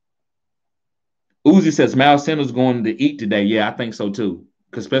 Uzi says Miles Sanders going to eat today. Yeah, I think so too,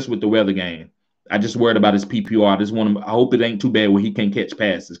 especially with the weather game. I just worried about his PPR. I hope it ain't too bad where he can't catch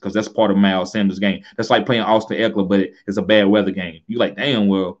passes because that's part of Miles Sanders' game. That's like playing Austin Eckler, but it's a bad weather game. You like, damn,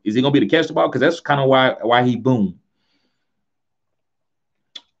 well, is he gonna be to catch the ball? Because that's kind of why he boomed.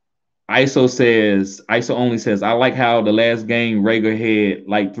 ISO only says, I like how the last game Rager had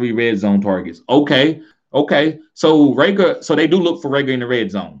like 3 red zone targets. Okay. So they do look for Rager in the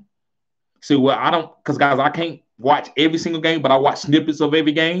red zone. See, well, because guys, I can't watch every single game, but I watch snippets of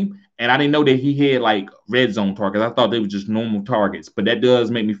every game, and I didn't know that he had like red zone targets. I thought they were just normal targets, but that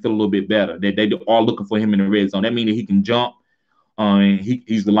does make me feel a little bit better that they are looking for him in the red zone. That means that he can jump, and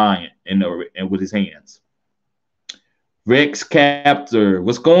he's the lion and with his hands. Rex Captor,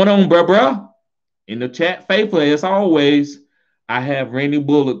 what's going on, bro? In the chat, faithful as always. I have Randy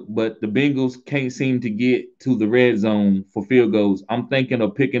Bullock, but the Bengals can't seem to get to the red zone for field goals. I'm thinking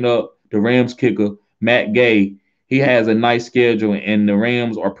of picking up the Rams kicker, Matt Gay. He has a nice schedule, and the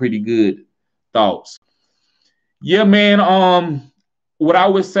Rams are pretty good. Thoughts? Yeah, man. What I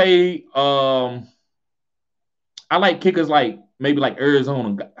would say, I like kickers maybe like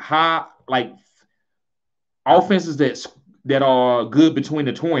Arizona, high like offenses that are good between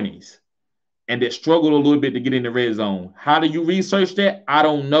the 20s and that struggle a little bit to get in the red zone. How do you research that? I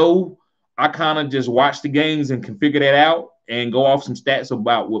don't know. I kind of just watch the games and can figure that out and go off some stats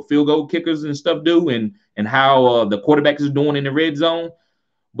about what field goal kickers and stuff do and how the quarterbacks is doing in the red zone.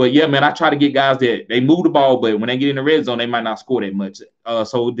 But yeah, man, I try to get guys that they move the ball, but when they get in the red zone, they might not score that much.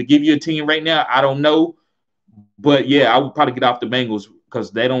 So to give you a team right now, I don't know. But yeah, I would probably get off the Bengals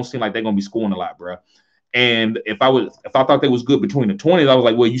because they don't seem like they're gonna be scoring a lot, bro. And if I thought they was good between the 20s, I was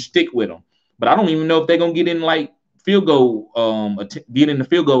like, well, you stick with them. But I don't even know if they're gonna get in like field goal, get in the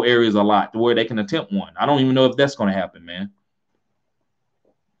field goal areas a lot to where they can attempt one. I don't even know if that's gonna happen, man.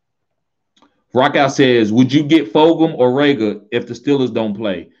 Rockout says, would you get Fogum or Rager if the Steelers don't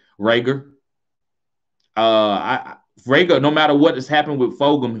play? Rager. I Rager, no matter what has happened with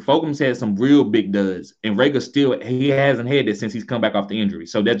Fogam's had some real big duds, and Rager still he hasn't had it since he's come back off the injury.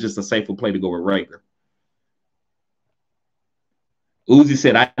 So that's just a safer play to go with Rager. Uzi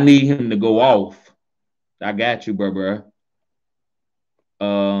said, "I need him to go off." I got you, bro.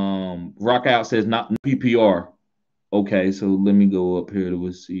 Rock out says not PPR. Okay, so let me go up here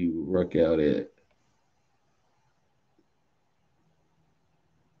to see Rock out at.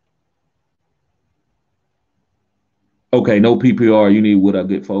 Okay, no PPR. You need would I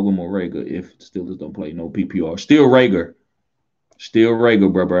get Fogum or Rager if Steelers don't play? No PPR. Still Rager. Still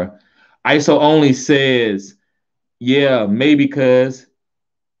Rager, bro. ISO only says, yeah, maybe because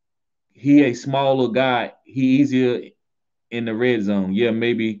he a smaller guy. He easier in the red zone. Yeah,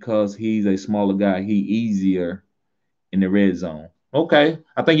 maybe because he's a smaller guy. He easier in the red zone. Okay.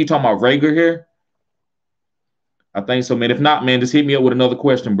 I think you're talking about Rager here. I think so, man. If not, man, just hit me up with another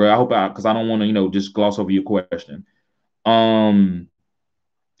question, bro. I hope because I don't want to, just gloss over your question. Um,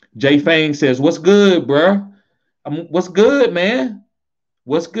 Jay Fang says, "What's good, bro? What's good, man?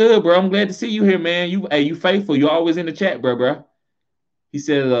 What's good, bro? I'm glad to see you here, man. You faithful. You always in the chat, bro. He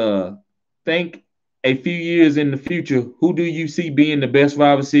said, think a few years in the future, who do you see being the best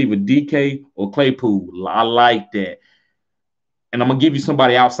wide receiver, DK or Claypool? I like that. And I'm gonna give you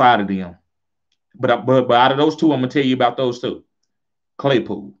somebody outside of them. But out of those two, I'm gonna tell you about those two.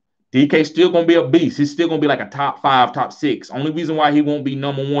 Claypool. DK still gonna be a beast. He's still gonna be like a top 5, top 6. Only reason why he won't be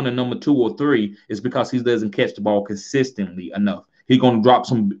number 1 and number 2 or 3 is because he doesn't catch the ball consistently enough. He's gonna drop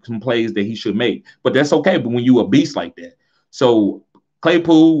some plays that he should make, but that's okay. But when you a beast like that, so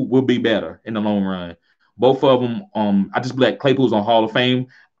Claypool will be better in the long run. Both of them. I just believe Claypool's on Hall of Fame.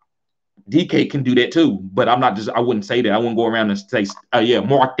 DK can do that too, but I wouldn't say that. I wouldn't go around and say, yeah,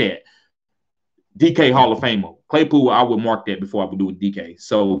 mark that. DK Hall of Famer. Claypool, I would mark that before I would do with DK.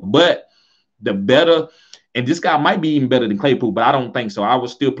 So, but the better, and this guy might be even better than Claypool, but I don't think so. I would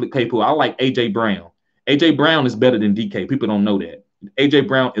still put Claypool. I like AJ Brown. AJ Brown is better than DK. People don't know that. AJ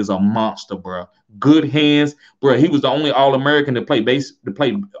Brown is a monster, bro. Good hands, bro. He was the only All American to play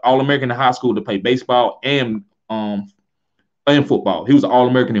All American in high school to play baseball and football. He was All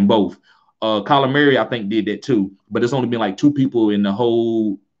American in both. Kyler Murray, I think, did that too, but it's only been like 2 people in the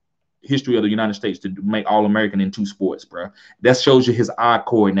whole history of the United States to make All-American in 2 sports, bro. That shows you his eye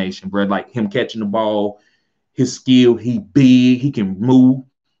coordination, bro. Like him catching the ball, his skill. He big, he can move,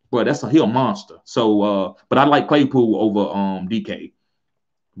 bro. He a monster. So, but I like Claypool over DK.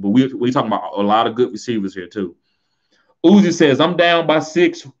 But we talking about a lot of good receivers here too. Uzi says I'm down by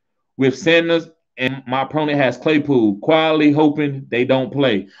 6 with Sanders, and my opponent has Claypool. Quietly hoping they don't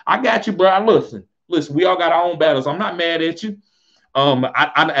play. I got you, bro. Listen. We all got our own battles. I'm not mad at you.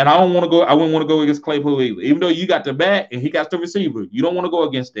 I don't want to go. I wouldn't want to go against Claypool either. Even though you got the back and he got the receiver, you don't want to go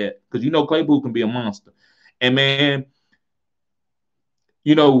against that because Claypool can be a monster. And man,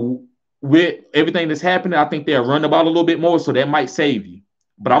 with everything that's happening, I think they'll run the ball a little bit more, so that might save you.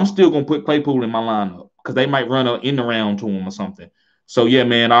 But I'm still gonna put Claypool in my lineup because they might run an in the round to him or something. So yeah,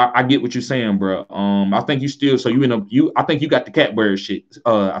 man, I get what you're saying, bro. I think you still I think you got the catbird shit.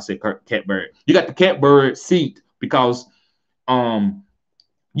 I said catbird. You got the catbird seat because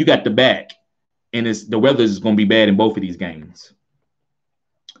you got the back, and the weather is going to be bad in both of these games.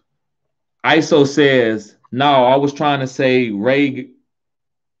 ISO says, no, I was trying to say Rager,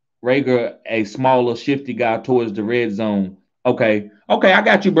 a smaller, shifty guy towards the red zone. Okay, I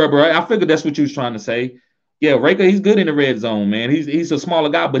got you, bro. I figured that's what you was trying to say. Yeah, Rager, he's good in the red zone, man. He's a smaller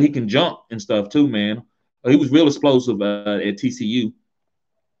guy, but he can jump and stuff too, man. He was real explosive at TCU.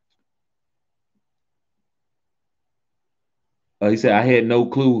 He said, I had no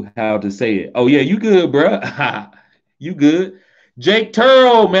clue how to say it. Oh, yeah, you good, bro. You good. Jake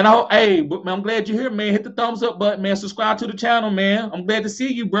Turl, man. Hey, man, I'm glad you're here, man. Hit the thumbs up button, man. Subscribe to the channel, man. I'm glad to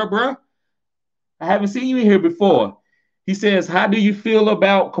see you, bro. I haven't seen you in here before. He says, how do you feel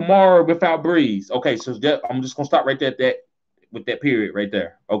about Kamara without Breeze? Okay, so I'm just going to stop right there with that period right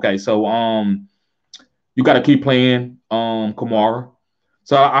there. Okay, so you got to keep playing Kamara.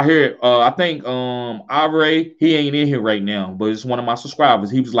 So I hear I think Aubrey, he ain't in here right now, but it's one of my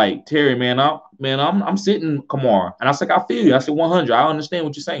subscribers. He was like, Terry, man, I'm sitting Kamara. And I said, I feel you. I said 100. I understand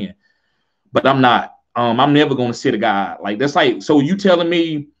what you're saying. But I'm not. I'm never gonna sit a guy like that's like, so you telling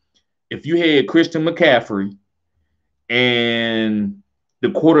me if you had Christian McCaffrey and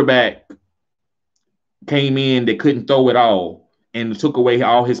the quarterback came in that couldn't throw it all and took away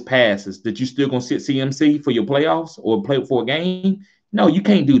all his passes, that you still gonna sit CMC for your playoffs or play for a game? No, you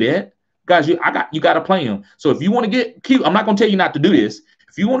can't do that. Guys, you got to play him. So if you want to get cute, I'm not going to tell you not to do this.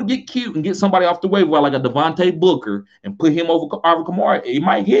 If you want to get cute and get somebody off the waiver like a Devontae Booker and put him over Kamara, it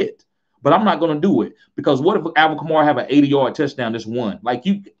might hit. But I'm not going to do it because what if Alvin Kamara have an 80-yard touchdown this one? Like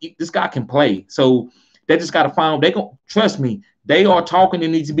this guy can play. So they just got to find. They going trust me. They are talking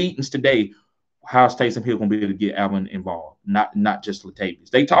in these meetings today. How is Taysom Hill going to be able to get Alvin involved? Not just Latavius.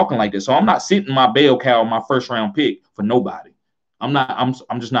 They talking like this. So I'm not sitting my bell cow, my first round pick for nobody. I'm not.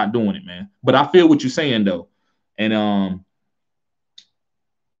 I'm just not doing it, man. But I feel what you're saying though, and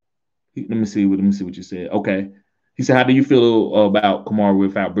let me see what you said. Okay. He said, "How do you feel about Kamara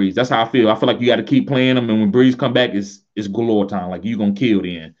without Breeze?" That's how I feel. I feel like you got to keep playing him, and when Breeze come back, it's galore time. Like you gonna kill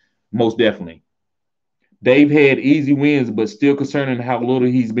then, most definitely. Dave had easy wins, but still concerning how little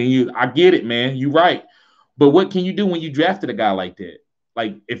he's been used. I get it, man. You're right. But what can you do when you drafted a guy like that?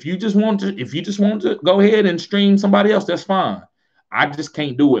 Like if you just want to go ahead and stream somebody else, that's fine. I just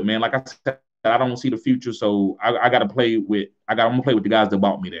can't do it, man. Like I said, I don't see the future, so I got to play with. I'm gonna play with the guys that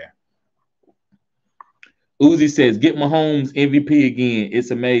bought me there. Uzi says, "Get Mahomes MVP again.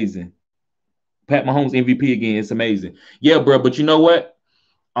 It's amazing." Pat Mahomes MVP again. It's amazing. Yeah, bro. But you know what?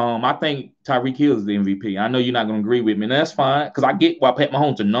 I think Tyreek Hill is the MVP. I know you're not going to agree with me, and that's fine because I get why Pat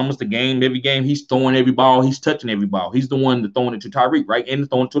Mahomes, the numbers, the game, every game, he's throwing every ball, he's touching every ball. He's the one that's throwing it to Tyreek, right? And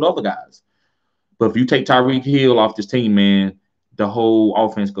throwing it to the other guys. But if you take Tyreek Hill off this team, man, the whole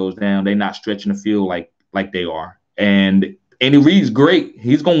offense goes down. They're not stretching the field like they are. And Andy Reid's great.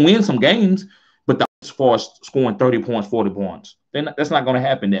 He's going to win some games, but as far as scoring 30 points, 40 points, that's not going to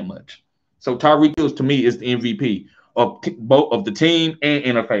happen that much. So Tyreek Hill, to me, is the MVP of both of the team and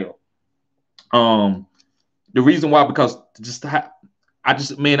NFL. The reason why, because I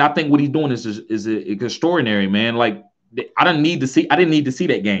think what he's doing is extraordinary, man. Like I didn't need to see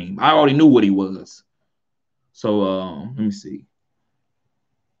that game. I already knew what he was. So let me see.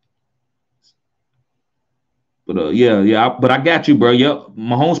 But but I got you, bro. Yep,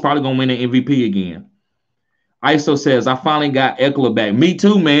 Mahomes probably gonna win the MVP again. ISO says, "I finally got Eckler back." Me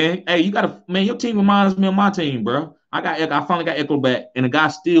too, man. Hey, you got man. Your team reminds me of my team, bro. I finally got Eckler back, and the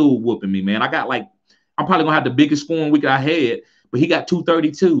guy's still whooping me, man. I'm probably gonna have the biggest scoring week I had, but he got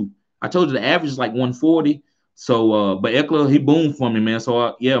 232. I told you the average is like 140. So, but Eckler, he boomed for me, man.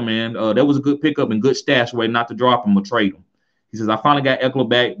 So, yeah, man, that was a good pickup and good stash way not to drop him or trade him. He says, "I finally got Eckler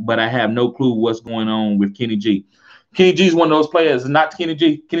back, but I have no clue what's going on with Kenny G." Kenny G is one of those players. Not Kenny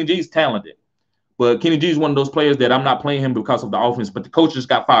G. Kenny G is talented. But Kenny G is one of those players that I'm not playing him because of the offense, but the coach just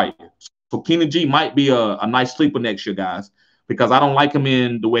got fired. So Kenny G might be a nice sleeper next year, guys, because I don't like him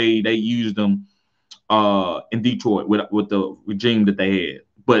in the way they used him in Detroit with the regime that they had.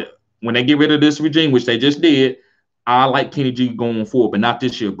 But when they get rid of this regime, which they just did, I like Kenny G going forward, but not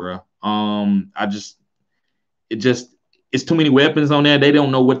this year, bro. It's too many weapons on there. They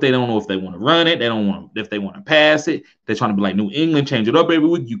don't know what they don't know if they want to run it. They don't want if they want to pass it. They're trying to be like New England, change it up every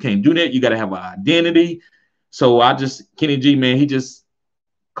week. You can't do that. You got to have an identity. So Kenny G, man, he just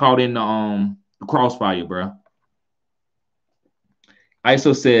caught in the crossfire, bro.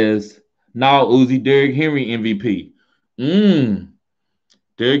 ISO says, "Now Uzi, Derrick Henry MVP."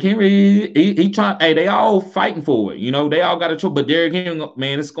 Derrick Henry, he trying. Hey, they all fighting for it. You know, they all got a choice. But Derrick Henry,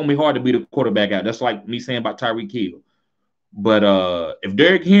 man, it's gonna be hard to be the quarterback out. That's like me saying about Tyreek Hill. But if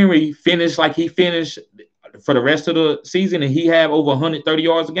Derrick Henry finished like he finished for the rest of the season and he have over 130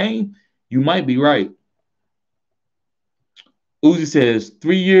 yards a game, you might be right. Uzi says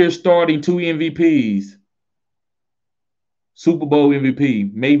 3 years starting, 2 MVPs, Super Bowl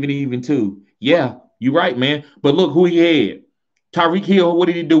MVP, maybe even 2. Yeah, you're right, man. But look who he had. Tyreek Hill, what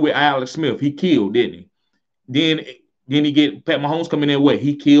did he do with Alex Smith? He killed, didn't he? Then he get Pat Mahomes coming in. What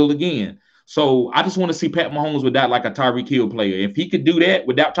he killed again. So I just want to see Pat Mahomes without like a Tyreek Hill player. If he could do that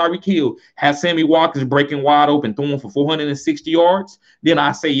without Tyreek Hill, have Sammy Watkins breaking wide open, throwing for 460 yards, then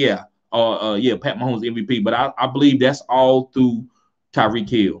I say yeah, Pat Mahomes MVP. But I believe that's all through Tyreek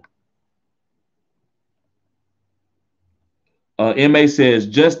Hill. MA says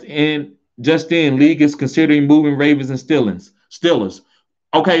just in league is considering moving Ravens and Steelers.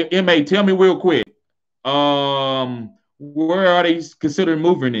 Okay, MA, tell me real quick. Where are they considering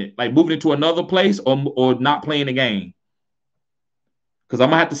moving it? Like moving it to another place or not playing the game? Because I'm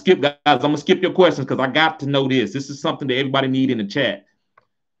gonna have to skip, guys. I'm gonna skip your questions because I got to know this. This is something that everybody need in the chat.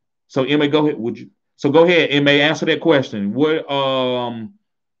 So MA, go ahead. Go ahead, MA, answer that question. What are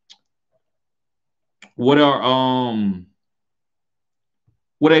what are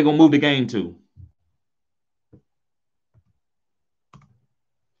they gonna move the game to?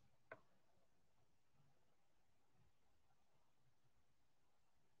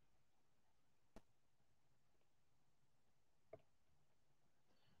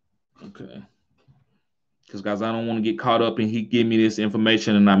 Okay. Because guys, I don't want to get caught up and he give me this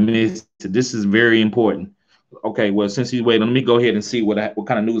information and I miss it. This is very important. Okay, well, since he's waiting, let me go ahead and see what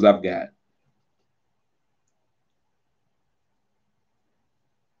kind of news I've got.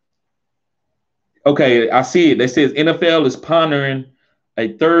 Okay, I see it. They says NFL is pondering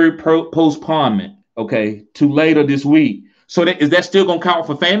a third postponement. Okay, to later this week. So is that still gonna count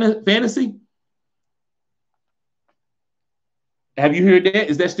for fantasy? Have you heard that?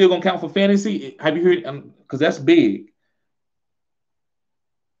 Is that still gonna count for fantasy? Have you heard? Because that's big.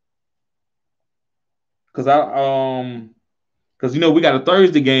 Because because we got a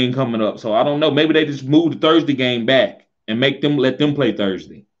Thursday game coming up, so I don't know. Maybe they just move the Thursday game back and let them play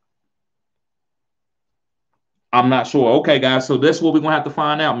Thursday. I'm not sure. Okay, guys. So that's what we're gonna have to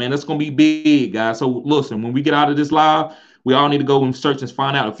find out, man. That's gonna be big, guys. So listen, when we get out of this live, we all need to go and search and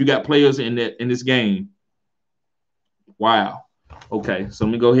find out if you got players in this game. Wow. Okay, so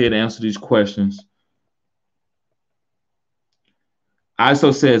let me go ahead and answer these questions.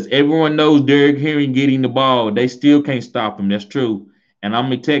 ISO says everyone knows Derrick Henry getting the ball. They still can't stop him. That's true. And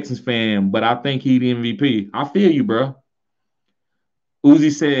I'm a Texans fan, but I think he's the MVP. I feel you, bro.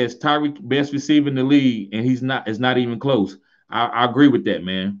 Uzi says Tyreek best receiver in the league, and he's not. It's not even close. I agree with that,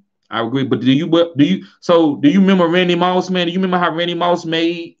 man. I agree. But do you remember Randy Moss, man? Do you remember how Randy Moss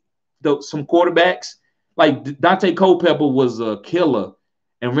made some quarterbacks? Like Dante Culpepper was a killer,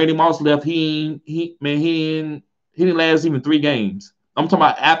 and Randy Moss left. He didn't last even 3 games. I'm talking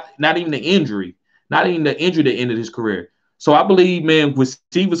about not even the injury, not even the injury that ended his career. So I believe, man,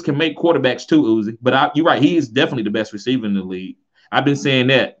 receivers can make quarterbacks too, Uzi. But you're right. He is definitely the best receiver in the league. I've been saying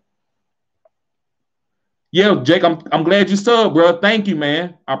that. Yeah, Jake, I'm glad you subbed, bro. Thank you,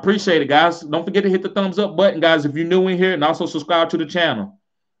 man. I appreciate it, guys. Don't forget to hit the thumbs up button, guys, if you're new in here, and also subscribe to the channel.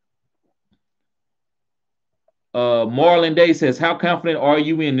 Marlon Day says, how confident are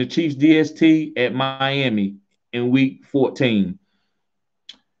you in the Chiefs DST at Miami in week 14?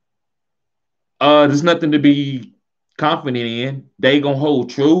 There's nothing to be confident in. They gonna hold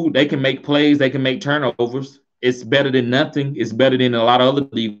true. They can make plays. They can make turnovers. It's better than nothing. It's better than a lot of other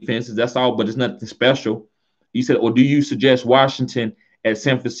defenses. That's all, but it's nothing special. You said, or do you suggest Washington at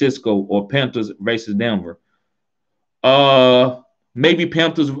San Francisco or Panthers versus Denver? Maybe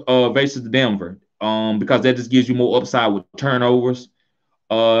Panthers versus Denver. Because that just gives you more upside with turnovers.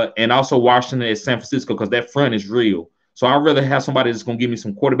 And also Washington at San Francisco because that front is real. So I'd rather have somebody that's going to give me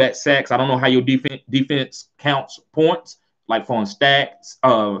some quarterback sacks. I don't know how your defense counts points, like for sacks.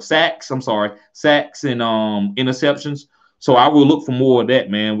 I'm sorry, sacks and interceptions. So I will look for more of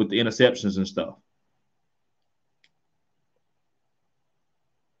that, man, with the interceptions and stuff.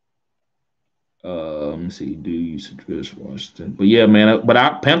 Let me see. Do you suggest Washington? But yeah, man.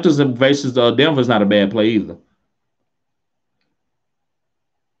 But Panthers versus Denver is not a bad play either.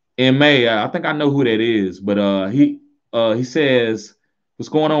 In May, I think I know who that is, but he says, "What's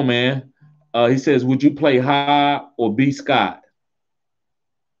going on, man?" He says, "Would you play High or B Scott?"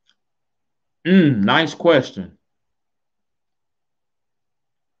 Nice question.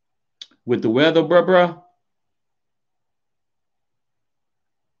 With the weather, bruh,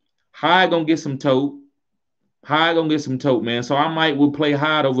 High gonna get some tote. High gonna get some tote, man. So I might would play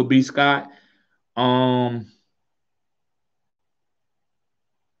High over B Scott. Um,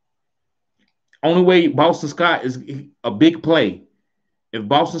 Only way Boston Scott is a big play. If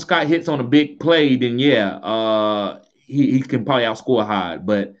Boston Scott hits on a big play, then yeah, he can probably outscore Hyde.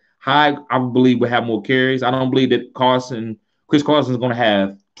 But Hyde, I believe, will have more carries. I don't believe that Chris Carson is going to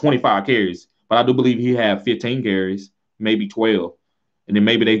have 25 carries, but I do believe he have 15 carries, maybe 12, and then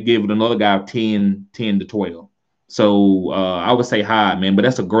maybe they give another guy 10 to 12. So I would say Hyde, man. But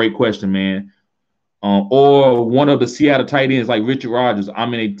that's a great question, man. Or one of the Seattle tight ends like Richard Rodgers.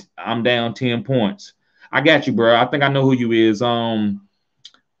 I'm down 10 points. I got you, bro. I think I know who you is. I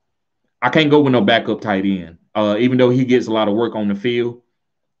can't go with no backup tight end. Even though he gets a lot of work on the field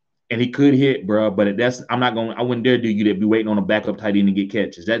and he could hit, bro. But I wouldn't dare do you that be waiting on a backup tight end to get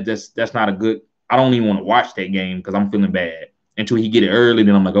catches. That's not a good. I don't even want to watch that game because I'm feeling bad until he get it early.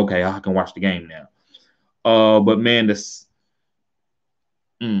 Then I'm like, okay, I can watch the game now. But man,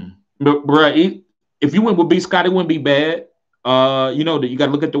 but bro, if you went with B Scott, it wouldn't be bad. You got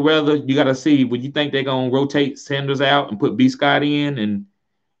to look at the weather. You got to see. Would you think they're gonna rotate Sanders out and put B Scott in and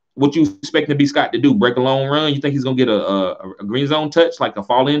what you expecting B Scott to do? Break a long run? You think he's gonna get a green zone touch, like a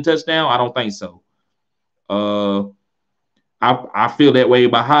fall in touchdown? I don't think so. Uh, I feel that way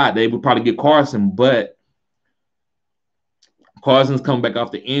about Hyde. They would probably get Carson, but Carson's coming back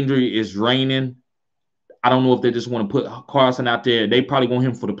off the injury. It's raining. I don't know if they just want to put Carson out there. They probably want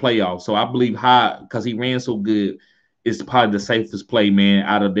him for the playoffs. So I believe Hyde, because he ran so good, is probably the safest play, man,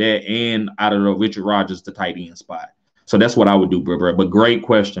 out of that and out of the Richard Rodgers, the tight end spot. So that's what I would do, bro. But great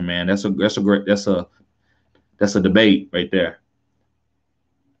question, man. That's a That's a debate right there.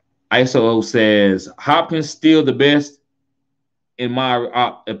 ISO says Hopkins still the best in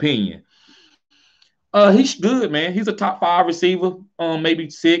my opinion. He's good, man. He's a top 5 receiver, maybe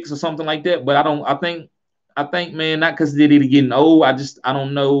 6 or something like that. But I don't. I think, man, not because he's getting old. I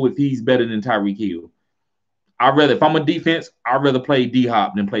don't know if he's better than Tyreek Hill. If I'm a defense, I'd rather play D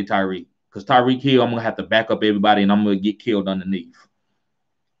Hop than play Tyreek. Because Tyreek Hill, I'm gonna have to back up everybody, and I'm gonna get killed underneath.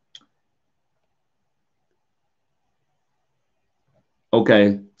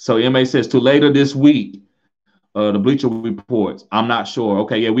 Okay, so MA says to later this week. The Bleacher Reports. I'm not sure.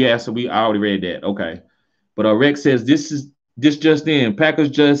 Okay, yeah, I already read that. Okay, but Rex says this just in. Packers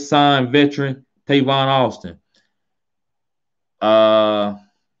just signed veteran Tavon Austin. Uh,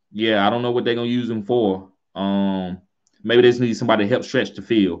 yeah, I don't know what they're gonna use him for. Maybe they just need somebody to help stretch the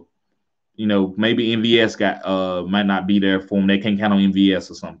field. Maybe MVS might not be there for him. They can't count on MVS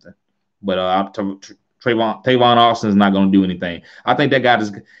or something. But Tavon Austin is not going to do anything. I think that guy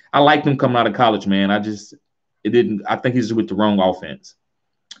is. I liked him coming out of college, man. It didn't. I think he's with the wrong offense.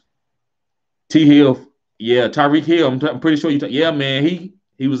 T Hill, yeah, Tyreek Hill. I'm pretty sure yeah, man.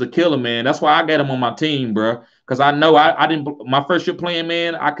 He was a killer, man. That's why I got him on my team, bro. Because I know I didn't. My first year playing,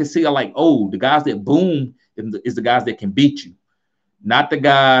 man, I could see. The guys that boom is the guys that can beat you, not the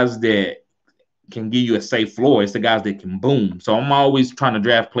guys that can give you a safe floor. It's the guys that can boom. So I'm always trying to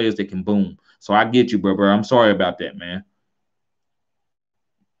draft players that can boom. So I get you, bro. I'm sorry about that, man.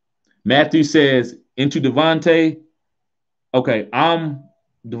 Matthew says into Devontae. Okay,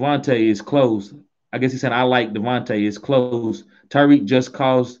 Devontae is close. I guess he said I like Devontae is close. Tyreek just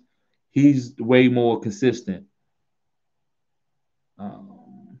cause he's way more consistent.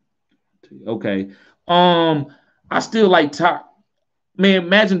 Okay. I still like Man,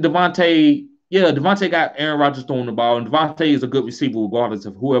 imagine Devontae. Yeah, Devontae got Aaron Rodgers throwing the ball, and Devontae is a good receiver regardless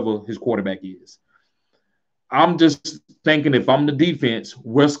of whoever his quarterback is. I'm just thinking if I'm the defense,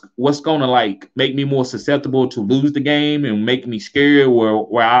 what's gonna make me more susceptible to lose the game and make me scared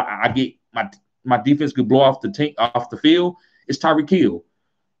where I get my defense could blow off the field? It's Tyreek Hill.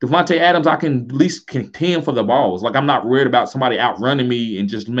 Devontae Adams, I can at least contend for the balls. I'm not worried about somebody outrunning me and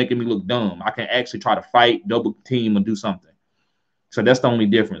just making me look dumb. I can actually try to fight, double team, or do something. So that's the only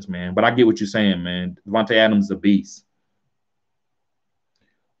difference, man. But I get what you're saying, man. Devontae Adams is a beast.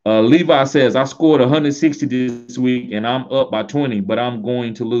 Levi says, I scored 160 this week and I'm up by 20, but I'm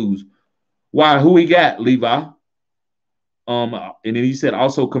going to lose. Why? Who he got, Levi? And then he said,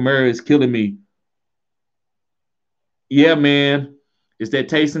 also, Kamara is killing me. Yeah, man. It's that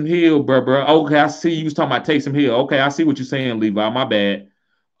Taysom Hill, bro. Okay, I see you was talking about Taysom Hill. Okay, I see what you're saying, Levi. My bad.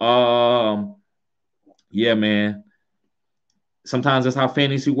 Yeah, man. Sometimes that's how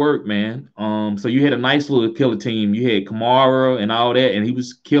fantasy work, man. So you had a nice little killer team. You had Kamara and all that, and he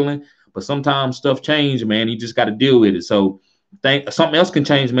was killing. But sometimes stuff changes, man. You just got to deal with it. So something else can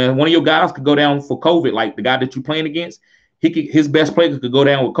change, man. One of your guys could go down for COVID, like the guy that you're playing against. His best player could go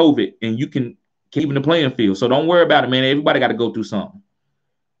down with COVID, and you can keep in the playing field. So don't worry about it, man. Everybody got to go through something.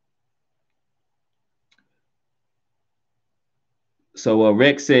 So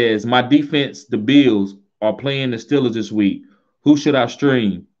Rex says, my defense, the Bills, are playing the Steelers this week. Who should I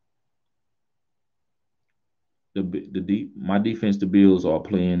stream? My defense, the Bills, are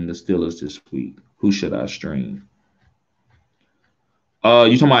playing the Steelers this week. Who should I stream? You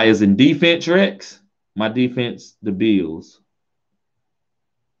talking about as in defense, Rex? My defense, the Bills.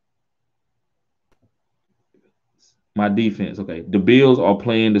 My defense, okay. The Bills are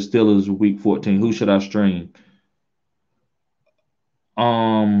playing the Steelers week 14. Who should I stream?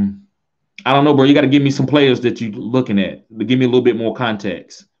 I don't know, bro. You got to give me some players that you're looking at. But give me a little bit more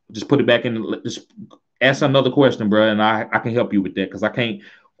context. Just put it back in. Just ask another question, bro, and I can help you with that because I can't.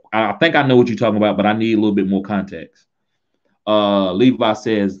 I think I know what you're talking about, but I need a little bit more context. Levi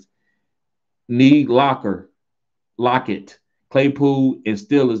says, need Lockett, Claypool, and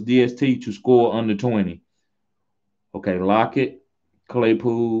Steelers DST to score under 20. Okay, Lockett,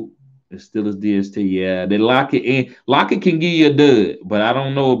 Claypool, and Steelers DST. Yeah, they Lockett in. Lockett can give you a dud, but I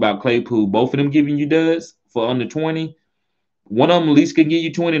don't know about Claypool. Both of them giving you duds for under 20. One of them at least can give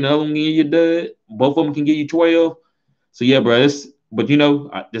you 20, and the other one can give you a dud. Both of them can give you 12. So yeah, bro. But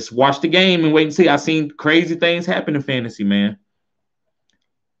just watch the game and wait and see. I've seen crazy things happen in fantasy, man.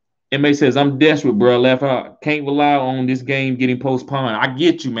 MA says, I'm desperate, bro. Left out. Can't rely on this game getting postponed. I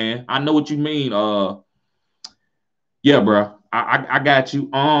get you, man. I know what you mean. Yeah, bro. I got you.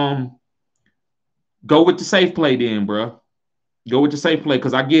 Go with the safe play then, bro. Go with the safe play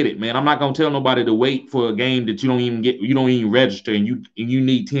because I get it, man. I'm not gonna tell nobody to wait for a game that you don't even register, and you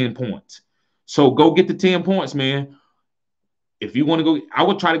need 10 points. So go get the 10 points, man. if you want to go, I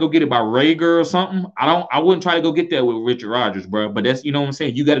would try to go get it by Rager or something. I wouldn't try to go get that with Richard Rodgers, bro. But that's, you know what I'm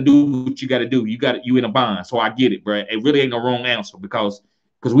saying. You got to do what you got to do. You in a bind, so I get it, bro. It really ain't no wrong answer because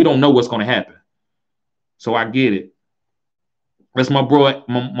we don't know what's gonna happen. So I get it. That's my bro,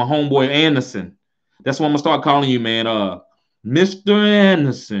 my homeboy Anderson. That's what I'm gonna start calling you, man. Mr.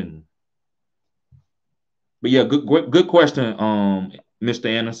 Anderson. But yeah, good question, Mr.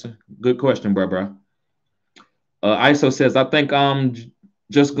 Anderson. Good question, bro. ISO says, I think I'm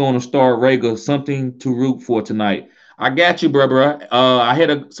just going to start Rager, something to root for tonight. I got you, bro. I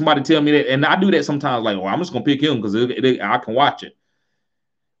had somebody tell me that, and I do that sometimes. Like, well, I'm just gonna pick him because I can watch it.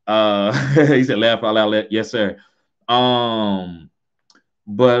 He said, "Laugh out loud." Yes, sir. But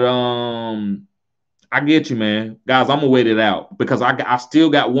I get you, man. Guys, I'm gonna wait it out because I still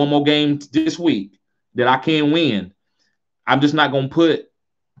got one more game this week that I can win. I'm just not gonna put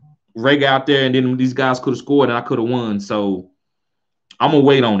Rager out there and then these guys could have scored and I could have won. So I'm gonna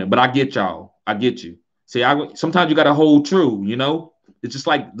wait on it. But I get y'all. I get you. See, sometimes you gotta hold true, you know? It's just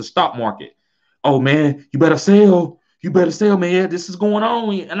like the stock market. Oh man, you better sell. You better sell, man. This is going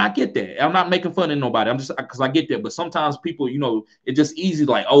on. And I get that. I'm not making fun of nobody. I'm just because I get that. But sometimes people, you know, it's just easy,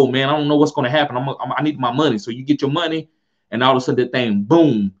 like, oh man, I don't know what's gonna happen. I need my money. So you get your money, and all of a sudden that thing,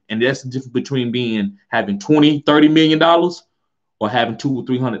 boom. And that's the difference between having 20, $30 million or having 200,000 or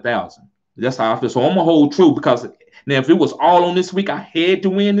 300,000. That's how I feel. So I'm gonna hold true because now if it was all on this week, I had to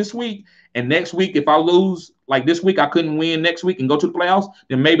win this week. And next week, if I lose, like this week, I couldn't win next week and go to the playoffs,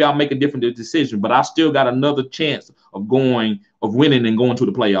 then maybe I'll make a different decision. But I still got another chance of winning and going to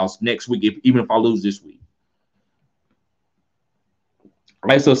the playoffs next week, even if I lose this week.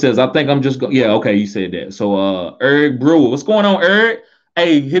 ISO says, I think I'm just going. Yeah, okay, you said that. So Eric Brewer, what's going on, Eric?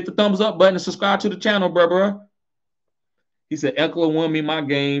 Hey, hit the thumbs up button and subscribe to the channel, bro. He said, Eckler won me my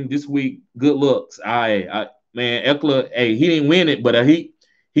game this week. Good looks. Man, Eckler, hey, he didn't win it, but he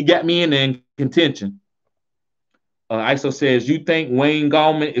got me in contention. ISO says, you think Wayne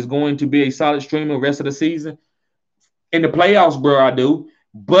Gallman is going to be a solid streamer the rest of the season? In the playoffs, bro, I do.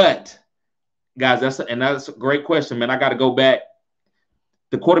 But, guys, that's a great question, man. I got to go back.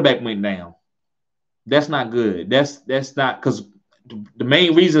 The quarterback went down. That's not good. That's not because the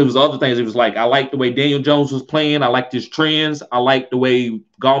main reason was other things. It was like I like the way Daniel Jones was playing. I liked his trends. I liked the way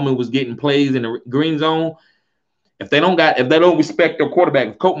Gallman was getting plays in the green zone. If they don't respect their quarterback,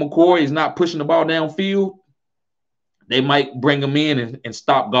 if Colt McCoy is not pushing the ball downfield, they might bring him in and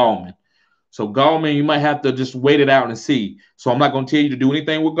stop Gallman. So Gallman, you might have to just wait it out and see. So I'm not going to tell you to do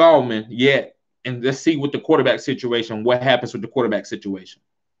anything with Gallman yet. And let's see with the quarterback situation, what happens with the quarterback situation.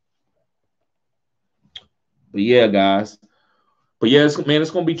 But yeah, guys. But yeah, it's going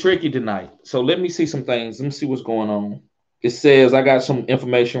to be tricky tonight. So let me see some things. Let me see what's going on. It says I got some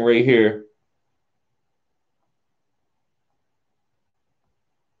information right here.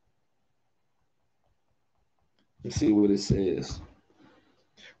 Let's see what it says.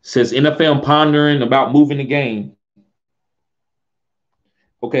 It says NFL pondering about moving the game.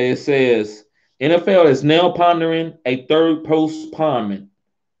 Okay, it says NFL is now pondering a third postponement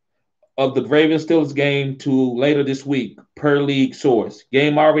of the Ravens Steelers game to later this week, per league source.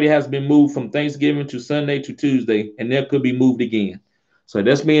 Game already has been moved from Thanksgiving to Sunday to Tuesday, and that could be moved again. So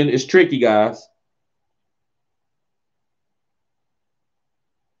that's mean it's tricky, guys.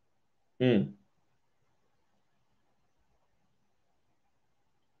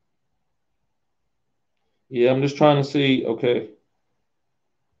 Yeah, I'm just trying to see. Okay.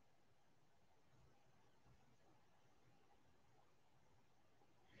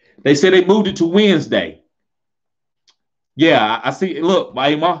 They said they moved it to Wednesday. Yeah, I see. Look,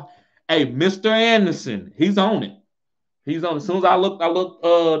 hey, Mr. Anderson, he's on it. He's on. As soon as I look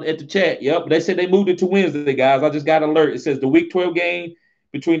at the chat. Yep, they said they moved it to Wednesday, guys. I just got an alert. It says the Week 12 game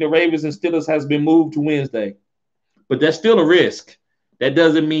between the Ravens and Steelers has been moved to Wednesday, but that's still a risk. That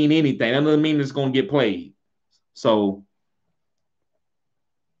doesn't mean anything. That doesn't mean it's going to get played. So,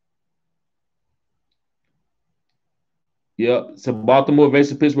 yep. So Baltimore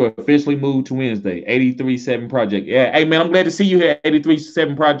versus Pittsburgh officially moved to Wednesday. 83-7 Project. Yeah. Hey, man, I'm glad to see you here at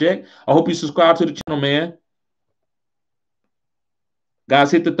 83-7 Project. I hope you subscribe to the channel, man.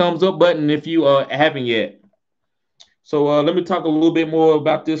 Guys, hit the thumbs up button if you haven't yet. So let me talk a little bit more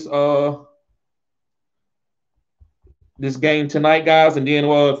about this this game tonight, guys. And then if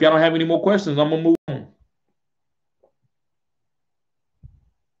y'all don't have any more questions, I'm gonna move on.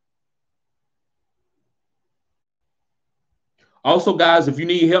 Also, guys, if you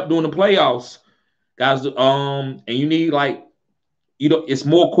need help doing the playoffs, guys, and you need it's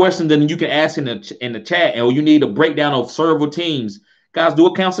more questions than you can ask in the chat, or you need a breakdown of several teams, guys, do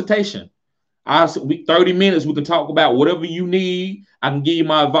a consultation. We 30 minutes. We can talk about whatever you need. I can give you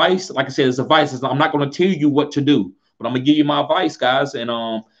my advice. Like I said, it's advice. I'm not going to tell you what to do, but I'm gonna give you my advice, guys. And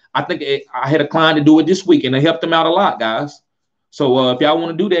I think I had a client to do it this week, and it helped them out a lot, guys. So if y'all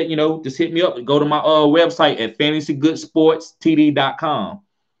want to do that, just hit me up and go to my website at FantasyGoodeSportsTD.com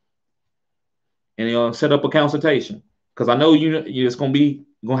and set up a consultation, because I know you're it's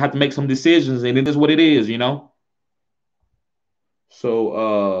gonna have to make some decisions, and it is what it is.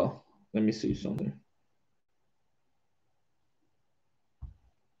 So let me see something.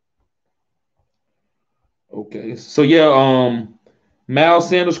 Okay. So yeah, Miles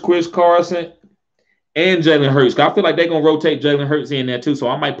Sanders, Chris Carson, and Jalen Hurts. I feel like they're gonna rotate Jalen Hurts in there too. So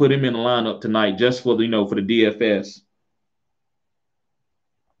I might put him in the lineup tonight just for for the DFS.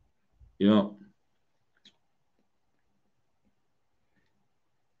 You know.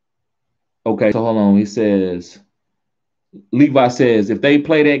 Okay, so hold on. Levi says, if they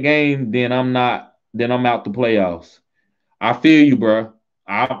play that game, then I'm out the playoffs. I feel you, bro.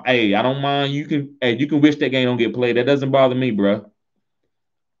 I don't mind. You can wish that game don't get played. That doesn't bother me, bro.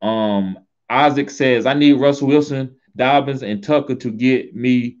 Um, Isaac says, I need Russell Wilson, Dobbins, and Tucker to get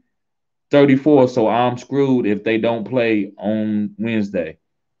me 34, so I'm screwed if they don't play on Wednesday.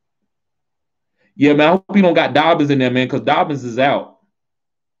 Yeah, man, I hope you don't got Dobbins in there, man, because Dobbins is out.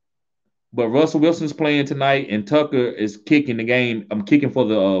 But Russell Wilson's playing tonight, and Tucker is kicking the game. I'm kicking for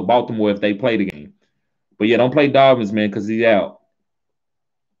the Baltimore if they play the game. But yeah, don't play Dobbins, man, because he's out.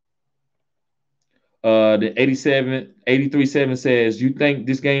 The 83-7 says, you think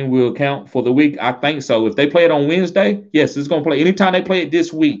this game will count for the week? I think so. If they play it on Wednesday, yes, it's going to play. Anytime they play it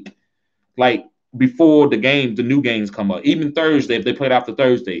this week, like before the new games come up, even Thursday, if they play it after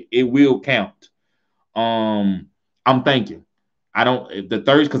Thursday, it will count. I'm thinking. I don't the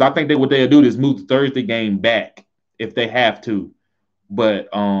Thursday, because I think what they'll do is move the Thursday game back if they have to. But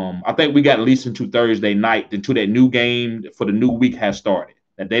I think we got at least into Thursday night until that new game for the new week has started.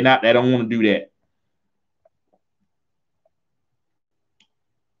 That they don't want to do that.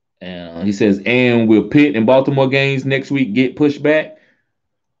 And he says, and will Pitt and Baltimore games next week get pushed back?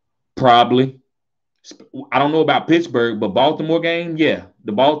 Probably. I don't know about Pittsburgh, but Baltimore game, yeah.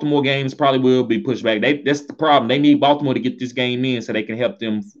 The Baltimore games probably will be pushed back. That's the problem. They need Baltimore to get this game in so they can help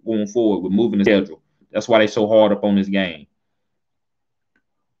them going forward with moving the schedule. That's why they're so hard up on this game.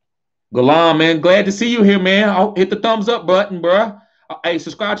 Galan, man, glad to see you here, man. I'll hit the thumbs up button, bro. Hey,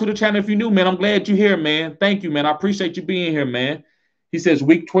 subscribe to the channel if you're new, man. I'm glad you're here, man. Thank you, man. I appreciate you being here, man. He says,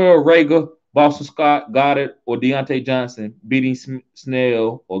 week 12, Rager, Boston Scott, Goddard, or Deontay Johnson, beating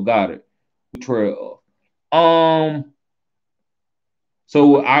Snell or Goddard. Week 12.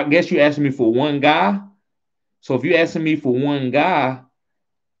 So I guess you're asking me for one guy. So if you're asking me for one guy,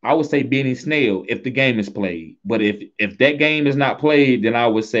 I would say Benny Snell if the game is played. But if that game is not played, then I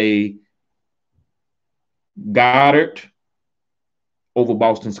would say Goddard over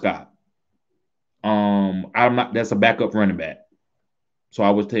Boston Scott. That's a backup running back. So I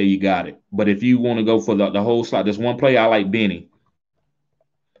would tell you got it. But if you want to go for the whole slot, there's one play I like Benny.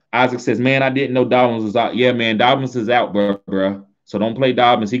 Isaac says, man, I didn't know Dobbins was out. Yeah, man, Dobbins is out, bro. So don't play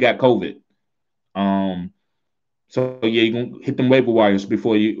Dobbins. He got COVID. So yeah, you're gonna hit them waiver wires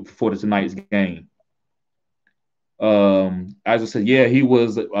before tonight's game. Isaac said, yeah, he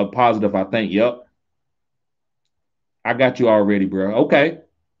was a positive, I think. Yep. I got you already, bro.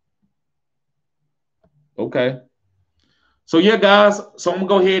 Okay. So yeah, guys. So I'm gonna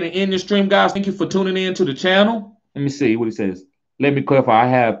go ahead and end this stream, guys. Thank you for tuning in to the channel. Let me see what he says. Let me clarify. I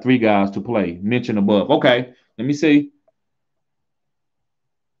have 3 guys to play. Mentioned above. Okay. Let me see.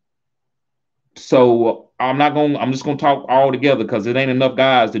 So I'm just gonna talk all together because it ain't enough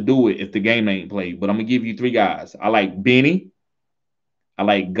guys to do it if the game ain't played. But I'm gonna give you 3 guys. I like Benny. I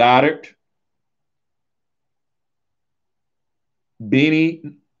like Goddard. Benny.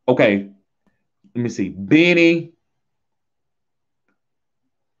 Okay. Let me see. Benny,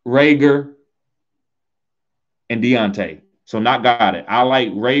 Rager, and Deontay. So not Goddard. I like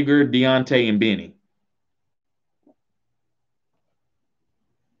Rager, Deontay, and Benny.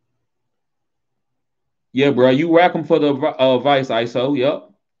 Yeah, bro. You welcome for the advice, ISO. Yep.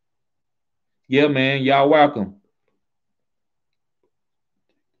 Yeah, man. Y'all welcome.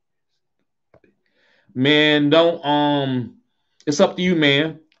 Man, don't it's up to you,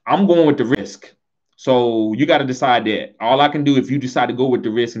 man. I'm going with the risk. So you got to decide that. All I can do if you decide to go with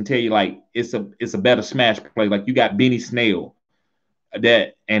the risk and tell you like it's a better smash play. Like you got Benny Snell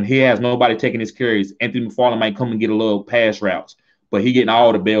and he has nobody taking his carries. Anthony McFarland might come and get a little pass routes, but he getting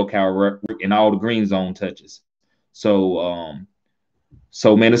all the bell cow and all the green zone touches. So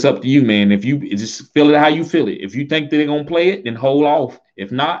So, man, it's up to you, man. If you just feel it how you feel it. If you think that they're gonna play it, then hold off.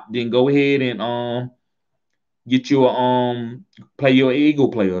 If not, then go ahead and get your play your Eagle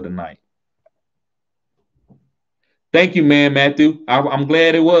player tonight. Thank you, man, Matthew. I'm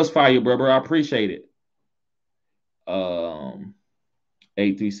glad it was fire, brother. I appreciate it. Um,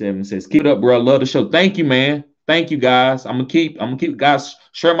 837 says, keep it up, bro. Love the show. Thank you, man. Thank you, guys. I'm gonna keep guys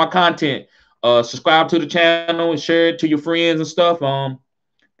share my content. Subscribe to the channel and share it to your friends and stuff.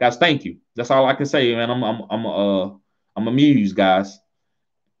 Guys, thank you. That's all I can say, man. I'm amused, guys,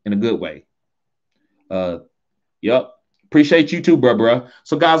 in a good way. Yep. Appreciate you too, bro.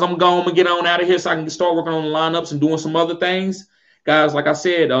 So, guys, I'm gonna get on out of here so I can start working on the lineups and doing some other things. Guys, like I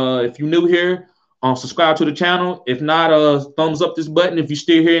said, if you're new here, subscribe to the channel. If not, thumbs up this button if you're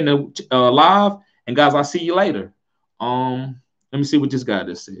still here in the live. And guys, I'll see you later. Let me see what this guy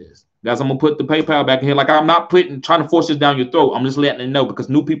just says. Guys, I'm gonna put the PayPal back in here. Like I'm not trying to force this down your throat. I'm just letting it know because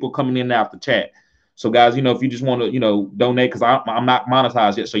new people coming in after chat. So, guys, if you just want to, donate because I'm not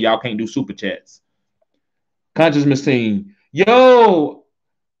monetized yet, so y'all can't do super chats. Conscious Machine. Yo,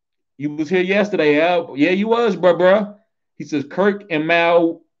 you was here yesterday, Al. Yeah, you was, bro. He says Kirk and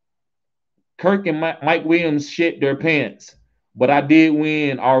Mike Williams shit their pants, but I did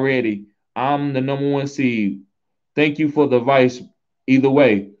win already. I'm the number 1 seed. Thank you for the advice. Either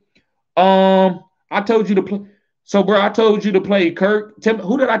way, I told you to play. So, bro, I told you to play Kirk. Tell me,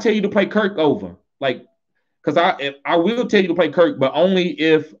 who did I tell you to play Kirk over? Like, because I will tell you to play Kirk, but only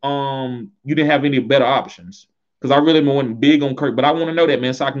if you didn't have any better options. Because I really went big on Kirk, but I want to know that,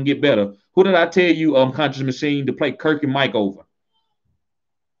 man, so I can get better. Who did I tell you, Conscious Machine, to play Kirk and Mike over?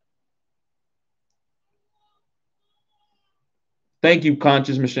 Thank you,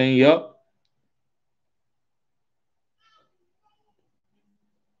 Conscious Machine. Yep.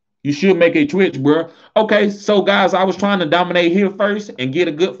 You should make a Twitch, bro. Okay, so guys, I was trying to dominate here first and get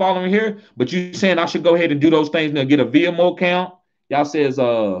a good following here, but you saying I should go ahead and do those things and get a VMO account. Y'all says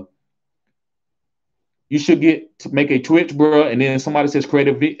you should get to make a Twitch, bro, and then somebody says create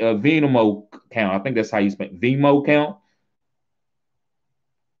a Vimo account. I think that's how you spell Vimo account.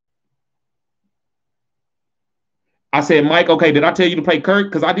 I said, Mike, okay, did I tell you to play Kirk?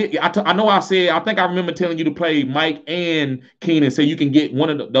 Because I did. I know I said, I think I remember telling you to play Mike and Keenan so you can get one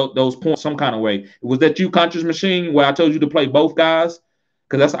of those points some kind of way. Was that you, Conscious Machine, where I told you to play both guys?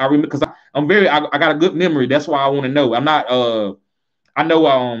 Because I remember, because I got a good memory. That's why I want to know. I'm not, I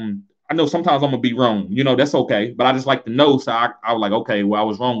know sometimes I'm going to be wrong. That's okay. But I just like to know. So I was like, okay, well, I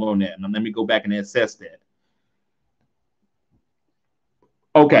was wrong on that. And let me go back and assess that.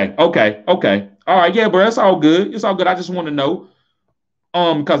 Okay. All right, yeah, bro, it's all good. It's all good. I just want to know.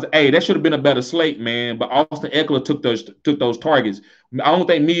 Because hey, that should have been a better slate, man. But Austin Ekeler took those targets. I don't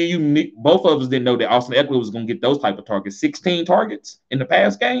think me and you, both of us, didn't know that Austin Ekeler was going to get those type of targets. 16 targets in the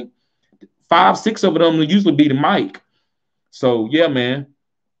past game, 5, 6 of them usually be the Mike. So yeah, man.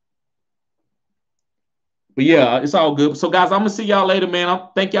 But yeah, it's all good. So guys, I'm gonna see y'all later, man.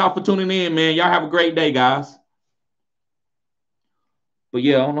 Thank y'all for tuning in, man. Y'all have a great day, guys. But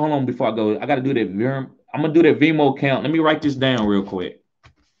yeah, hold on before I go. I got to do that. I'm gonna do that Vimo count. Let me write this down real quick.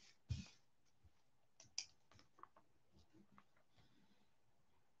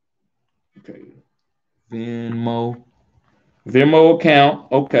 Okay, Venmo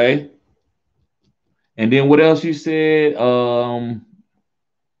account. Okay, and then what else you said?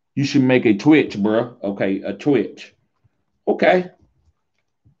 You should make a Twitch, bro. Okay, a Twitch. Okay.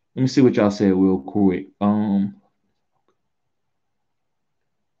 Let me see what y'all said real quick.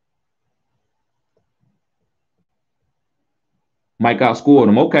 Mike outscored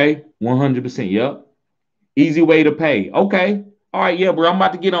him. Okay, 100%. Yep. Easy way to pay. Okay. All right, yeah, bro. I'm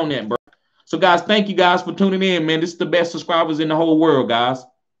about to get on that, bro. So, guys, thank you guys for tuning in, man. This is the best subscribers in the whole world, guys.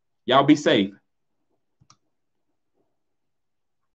 Y'all be safe.